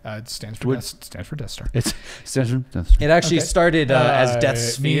 it stands for Death Star. It's It actually Okay. started as Death It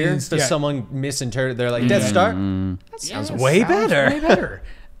Sphere, means- so yeah. someone misinterpreted. They're like, Death Star? That sounds way Sounds better. Way better.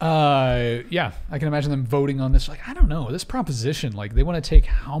 Yeah, I can imagine them voting on this. Like, I don't know, this proposition. Like, they want to take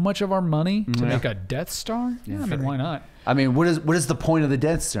how much of our money to make a Death Star? Yeah, I mean, why not? I mean, what is the point of the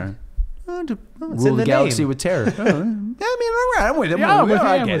Death Star? To it's rule in the the galaxy name. with terror. I mean, all right, I'm with it. Yeah, I'm with you,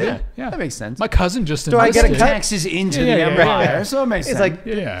 I I'm get with it. you. Yeah. That makes sense. My cousin just Do I get a enlisted. cut? Taxes into Yeah, the yeah, empire, yeah. so it makes It's sense. like,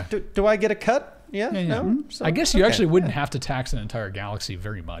 Yeah. do I get a cut? Yeah? Yeah. No? So, I guess you okay. actually wouldn't have to tax an entire galaxy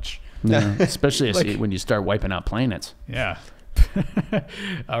very much. No, especially when you start wiping out planets. Yeah.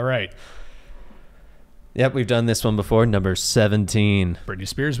 All right. Yep, we've done this one before. Number 17. Britney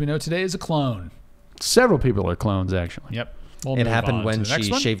Spears, we know today, is a clone. Several people are clones, actually. Yep. We'll It move happened on when to the next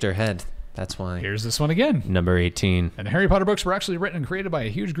she one. shaved her head. That's why. Here's this one again. Number 18. And the Harry Potter books were actually written and created by a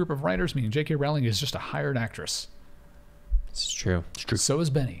huge group of writers, meaning J.K. Rowling is just a hired actress. It's true. So is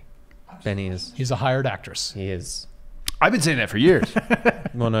Benny. Benny is. He's a hired actress. He is. I've been saying that for years.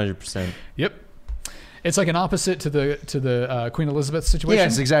 100%. Yep. It's like an opposite to the Queen Elizabeth situation.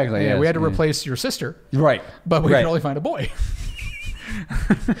 Yes, exactly. Yeah, Yes. we had to replace your sister, Right. but we Right. could only find a boy.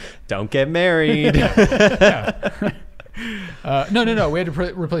 Don't get married. No. We had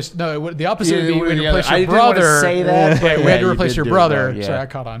to replace. No, the opposite would be we had to Yeah, replace I your didn't wanna brother. say that, but Yeah, we yeah, had to you replace did your do it brother. there, yeah. Sorry, I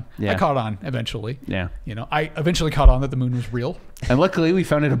caught on. Yeah. I caught on eventually. Yeah. You know, I eventually caught on that the moon was real. And luckily, we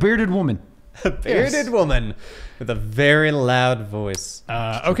found it a bearded woman. A bearded woman with a very loud voice.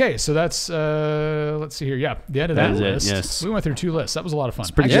 Okay, so that's let's see here. Yeah, the end of That that is it, list. yes. We went through 2 lists. That was a lot of fun.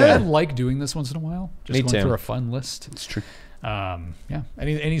 pretty Actually, good. I like doing this once in a while. Just Me going too. through a fun list. It's true. Yeah.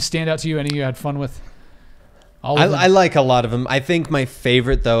 Any stand out to you? Any you had fun with? All of them? I like a lot of them. I think my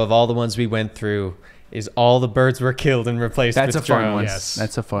favorite, though, of all the ones we went through is all the birds were killed and replaced That's a with fun drones. one. Yes.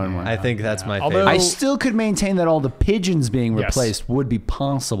 That's a fun one. I think that's my Although- favorite. I still could maintain that all the pigeons being Yes. replaced would be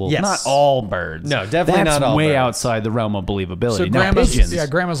possible. Yes. Not all birds. No, definitely That's not all way birds. outside the realm of believability. So now, grandma's, pigeons.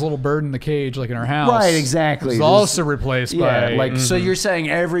 grandma's little bird in the cage, like in her house. Right, exactly. Was There's- also replaced Yeah, by like so you're saying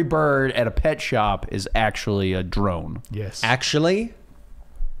every bird at a pet shop is actually a drone. yes. Actually,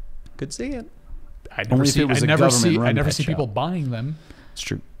 could see it. I never Only if see. it was I a never see. I government-run never pet see shop. people buying them. It's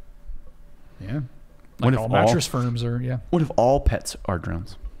true. Yeah. What Like if all all- mattress firms are. Yeah. What if all pets are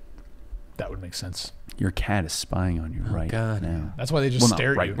drones? That would make sense. Your cat is spying on you right God. now. That's why they just Well, not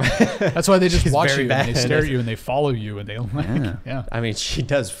stare at right you. That's why they just She's watch very you bad and they at stare it. at you and they follow you and they like. Yeah. Yeah. I mean, she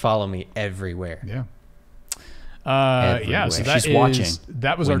does follow me everywhere. Yeah. Yeah. So Everywhere. that She's is- watching,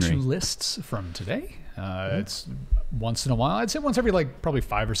 That was our 2 wondering. lists from today. It's once in a while. I'd say once every probably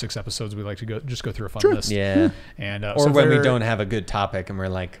 5 or 6 episodes. We like to go through a fun list. Yeah. And Or so if when we there- don't have a good topic and we're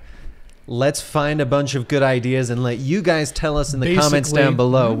like, let's find a bunch of good ideas and let you guys tell us in the comments Basically, down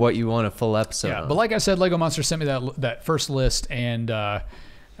below what you want a full episode Yeah, on. but like I said, Lego Monster sent me that first list, and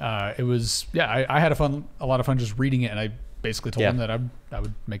it was I had a lot of fun just reading it, and I basically told Yeah. them that I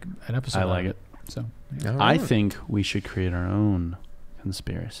would make an episode. I on like it. So yeah. All I right. think we should create our own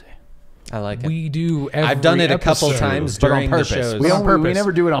conspiracy. I like it. we do. I've done every it a couple episode. times But on during the purpose. shows. We, On don't, we purpose.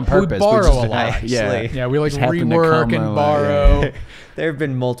 never do it on We purpose. borrow just, a lot. Actually. Yeah, we like Just happen to rework come and my borrow. way. There have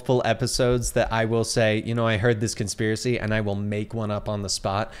been multiple episodes that I will say, you know, I heard this conspiracy and I will make one up on the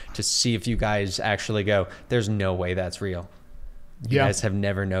spot to see if you guys actually go, there's no way that's real. You Yeah. guys have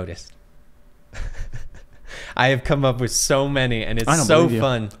never noticed. I have come up with so many and I it's don't so believe you.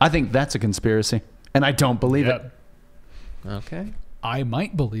 fun. I think that's a conspiracy, and I don't believe Yeah. it. Okay. I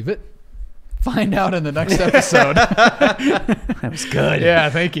might believe it. Find out in the next episode. That was good. Yeah,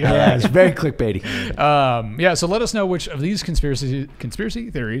 thank you. Yeah, it's very clickbaity. Yeah, so let us know which of these conspiracy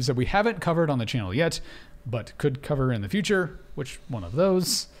theories that we haven't covered on the channel yet, but could cover in the future. Which one of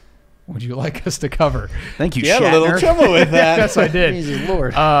those would you like us to cover? Thank you, You had a little Shatner. trouble with that. Yes, I did. Jesus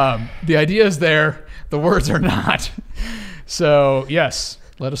Lord. The idea is there. The words are not. So, yes,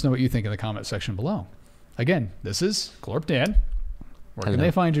 let us know what you think in the comment section below. Again, this is Glorp Dan. Where can Hello.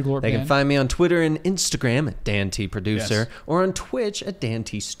 they find you, Glorp They Dan? can find me on Twitter and Instagram at Dan T Producer Yes. or on Twitch at Dan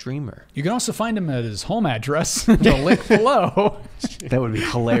T Streamer. You can also find him at his home address, the link below. That would be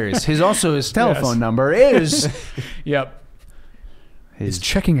hilarious. His telephone Yes. number is Yep. His his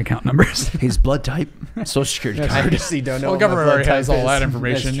checking account numbers. his blood type, social security I card. obviously don't know Well, what my government blood already has type all that is.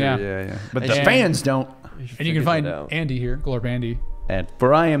 information. That's true, Yeah. yeah. But And the you- fans don't. And you can Figured find that out. Andy here, Glorp Andy. And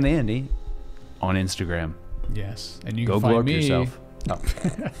for I am the Andy on Instagram. Yes. And you Go can find glorp me. yourself. Oh,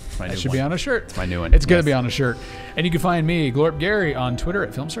 my That new should one. be on a shirt. It's my new one. It's going to Yes. be on a shirt. And you can find me, Glorp Gary, on Twitter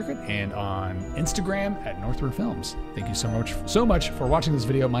at Film Circuit and on Instagram at Northward Films. Thank you so much for watching this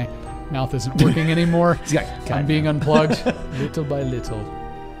video. My mouth isn't working anymore. I'm being unplugged little by little.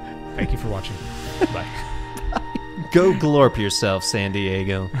 Thank you for watching. Bye. Go glorp yourself, San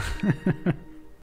Diego.